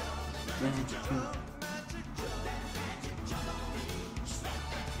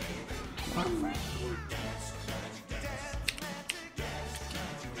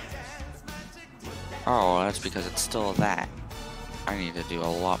 Oh, that's because it's still that. I need to do a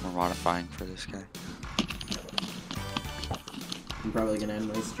lot more modifying for this guy. I'm probably gonna end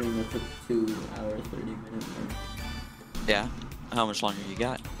my stream at the 2 hour 30 minute mark. Yeah? How much longer you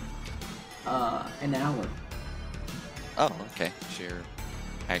got? An hour. Oh, okay. So you're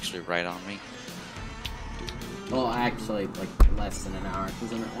actually right on me. Well, actually, like, less than an hour,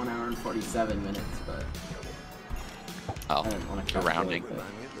 because I'm at 1 hour and 47 minutes, but... Oh, I didn't want to you're rounding.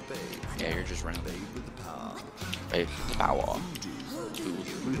 Yeah, you're just rounding. Hey, power.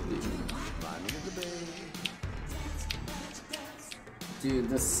 Dude,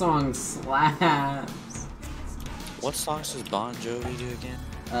 this song slaps! What songs does Bon Jovi do again?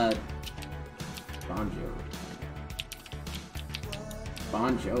 Bon Jovi.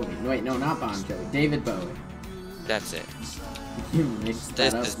 Bon Jovi. Wait, no, not Bon Jovi. David Bowie. That's it. You mixed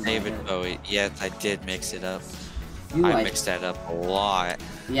that This up. is David Bowie. Yes, I did mix it up. You I like, mixed that up a lot.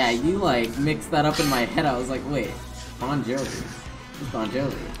 yeah, you like mixed that up in my head. I was like, wait, Bon Jovi. Who's Bon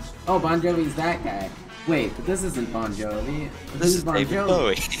Jovi? Oh, Bon Jovi's that guy. Wait, but this isn't Bon Jovi. This is Bon David Jovi.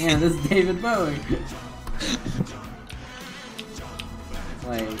 Bowie. Yeah, this is David Bowie.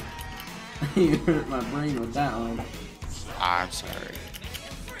 Like, you hurt my brain with that one. I'm sorry.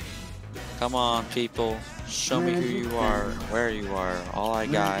 Come on, people. Show me who you are, where you are. All I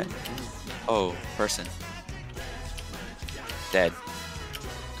got. Oh, person. Dead.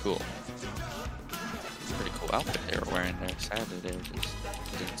 Cool. Pretty cool outfit they were wearing there. Sadly, they just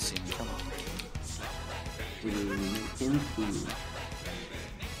didn't see me coming.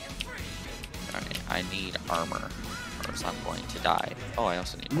 Alright, I need armor, or else I'm going to die. Oh, I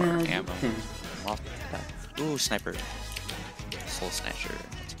also need more ammo. I'm off to die. Ooh, sniper. Soul Snatcher.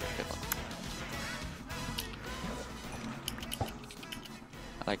 That's a pretty good one.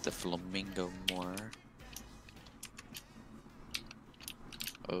 I like the flamingo more.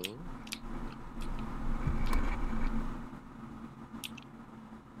 Oh.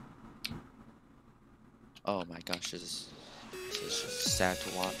 Oh my gosh, this is just sad to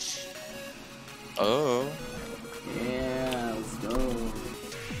watch. Oh. Yeah, let's go.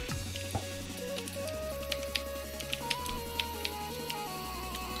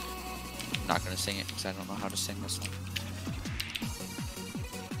 Not gonna sing it because I don't know how to sing this one.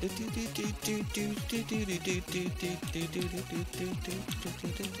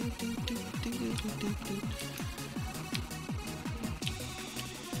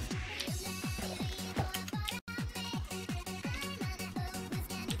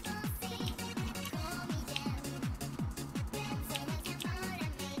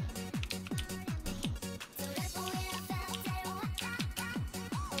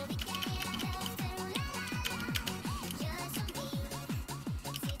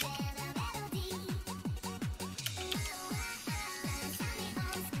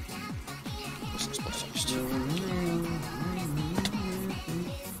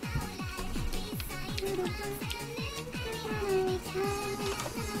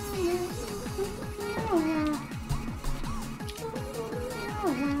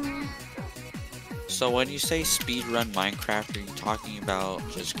 So when you say speedrun Minecraft, are you talking about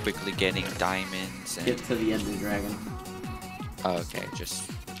just quickly getting diamonds and... Get to the Ender Dragon. Oh, okay, just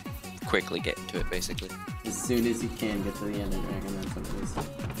quickly get into it, basically. As soon as you can get to the Ender Dragon, that's what it is.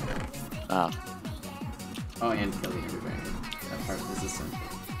 Oh. Oh, and kill the Ender Dragon. That part is essential.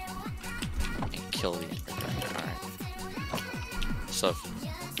 And kill the Ender Dragon, alright. So...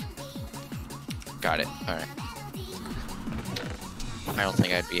 Got it, alright. I don't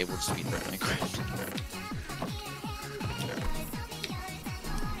think I'd be able to speedrun Minecraft.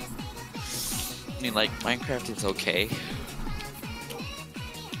 I mean, like, Minecraft is okay.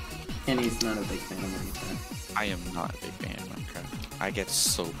 Kenny's not a big fan of Minecraft. I am not a big fan of Minecraft. I get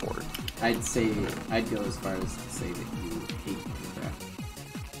so bored. I'd go as far as to say that you hate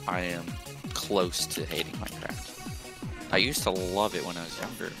Minecraft. I am close to hating Minecraft. I used to love it when I was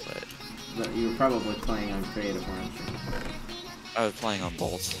younger, But you were probably playing on creative, weren't you? I was playing on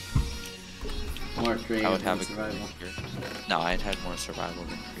both. More creative I would have than survival. No, I'd had more survival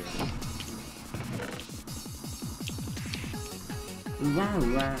than creative. Ooh, wah,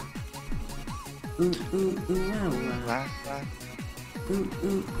 wah. Ooh, ooh, ooh, wah, wah. Ooh,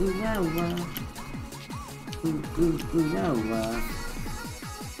 ooh, ooh, wah, wah. no,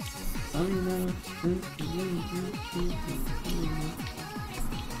 oh no.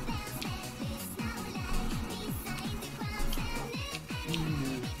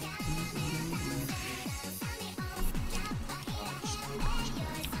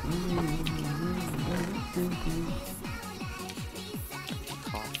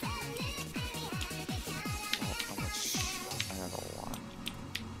 Coffee. Oh, how much? I have a lot.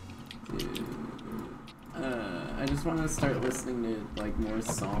 Dude. I just want to start listening to like more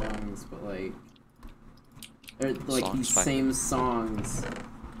songs, but like, or like Songs these by same songs,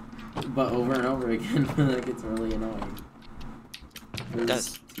 but over and over again. Like it's really annoying. There's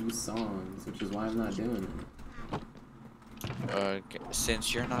Does. 2 songs, which is why I'm not doing it.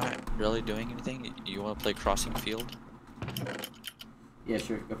 Since you're not really doing anything, you want to play Crossing Field? Yeah,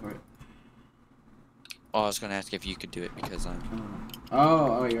 sure, go for it. Oh, I was gonna ask if you could do it because I'm.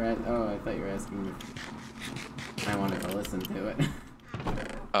 Oh, I thought you were asking if I wanted to listen to it.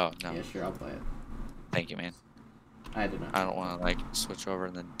 Oh no. Yeah, sure, I'll play it. Thank you, man. I do not. I don't want to like switch over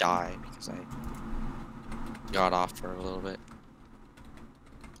and then die because I got off for a little bit.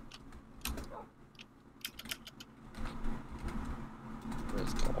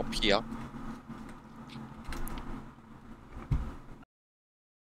 Let's go up here.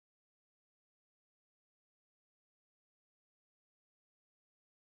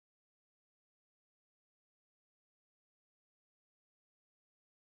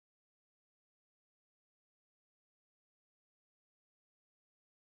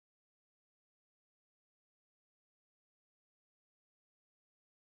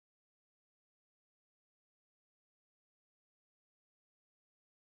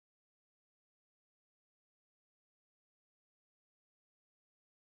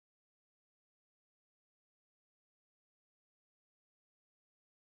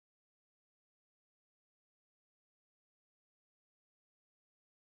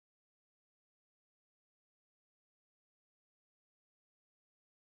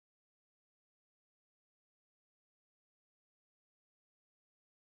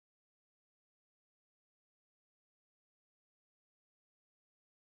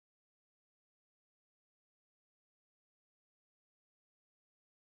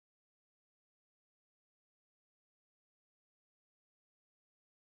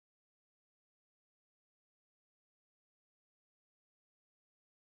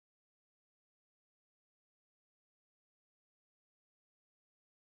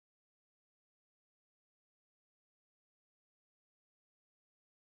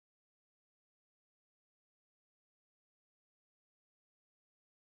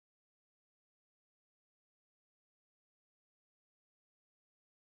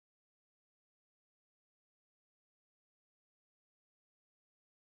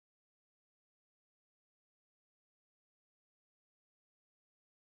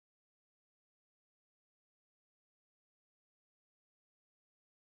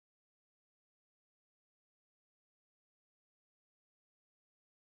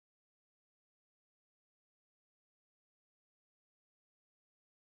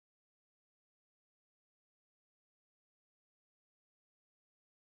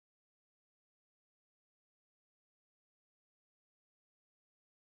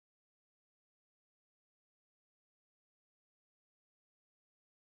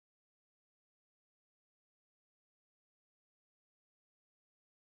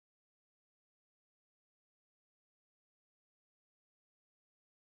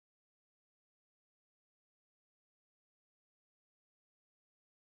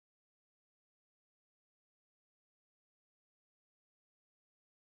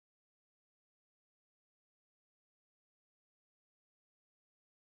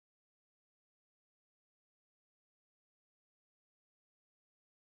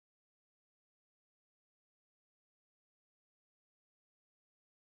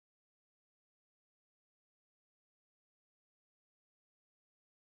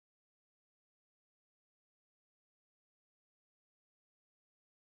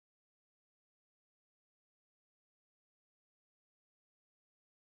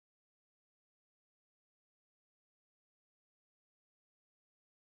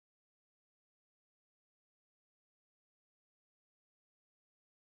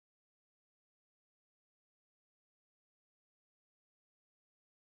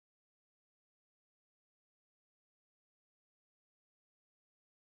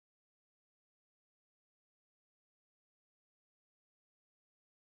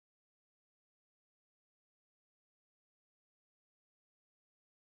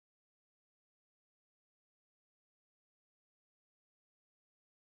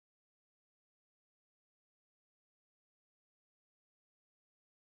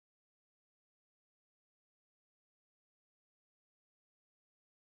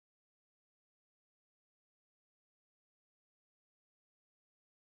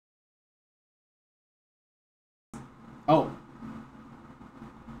 Oh.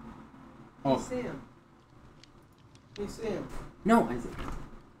 Oh. Hey, Sam. Hey, Sam. No, Isaac.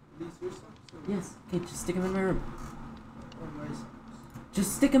 These your socks? Yes. Okay, just stick them in my room. Or my socks?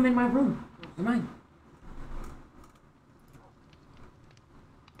 Just stick them in my room. They're mine.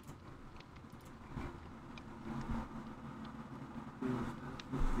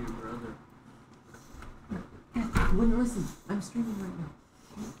 Your brother. Dad, you wouldn't listen. I'm streaming right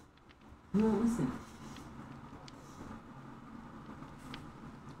now. You won't listen.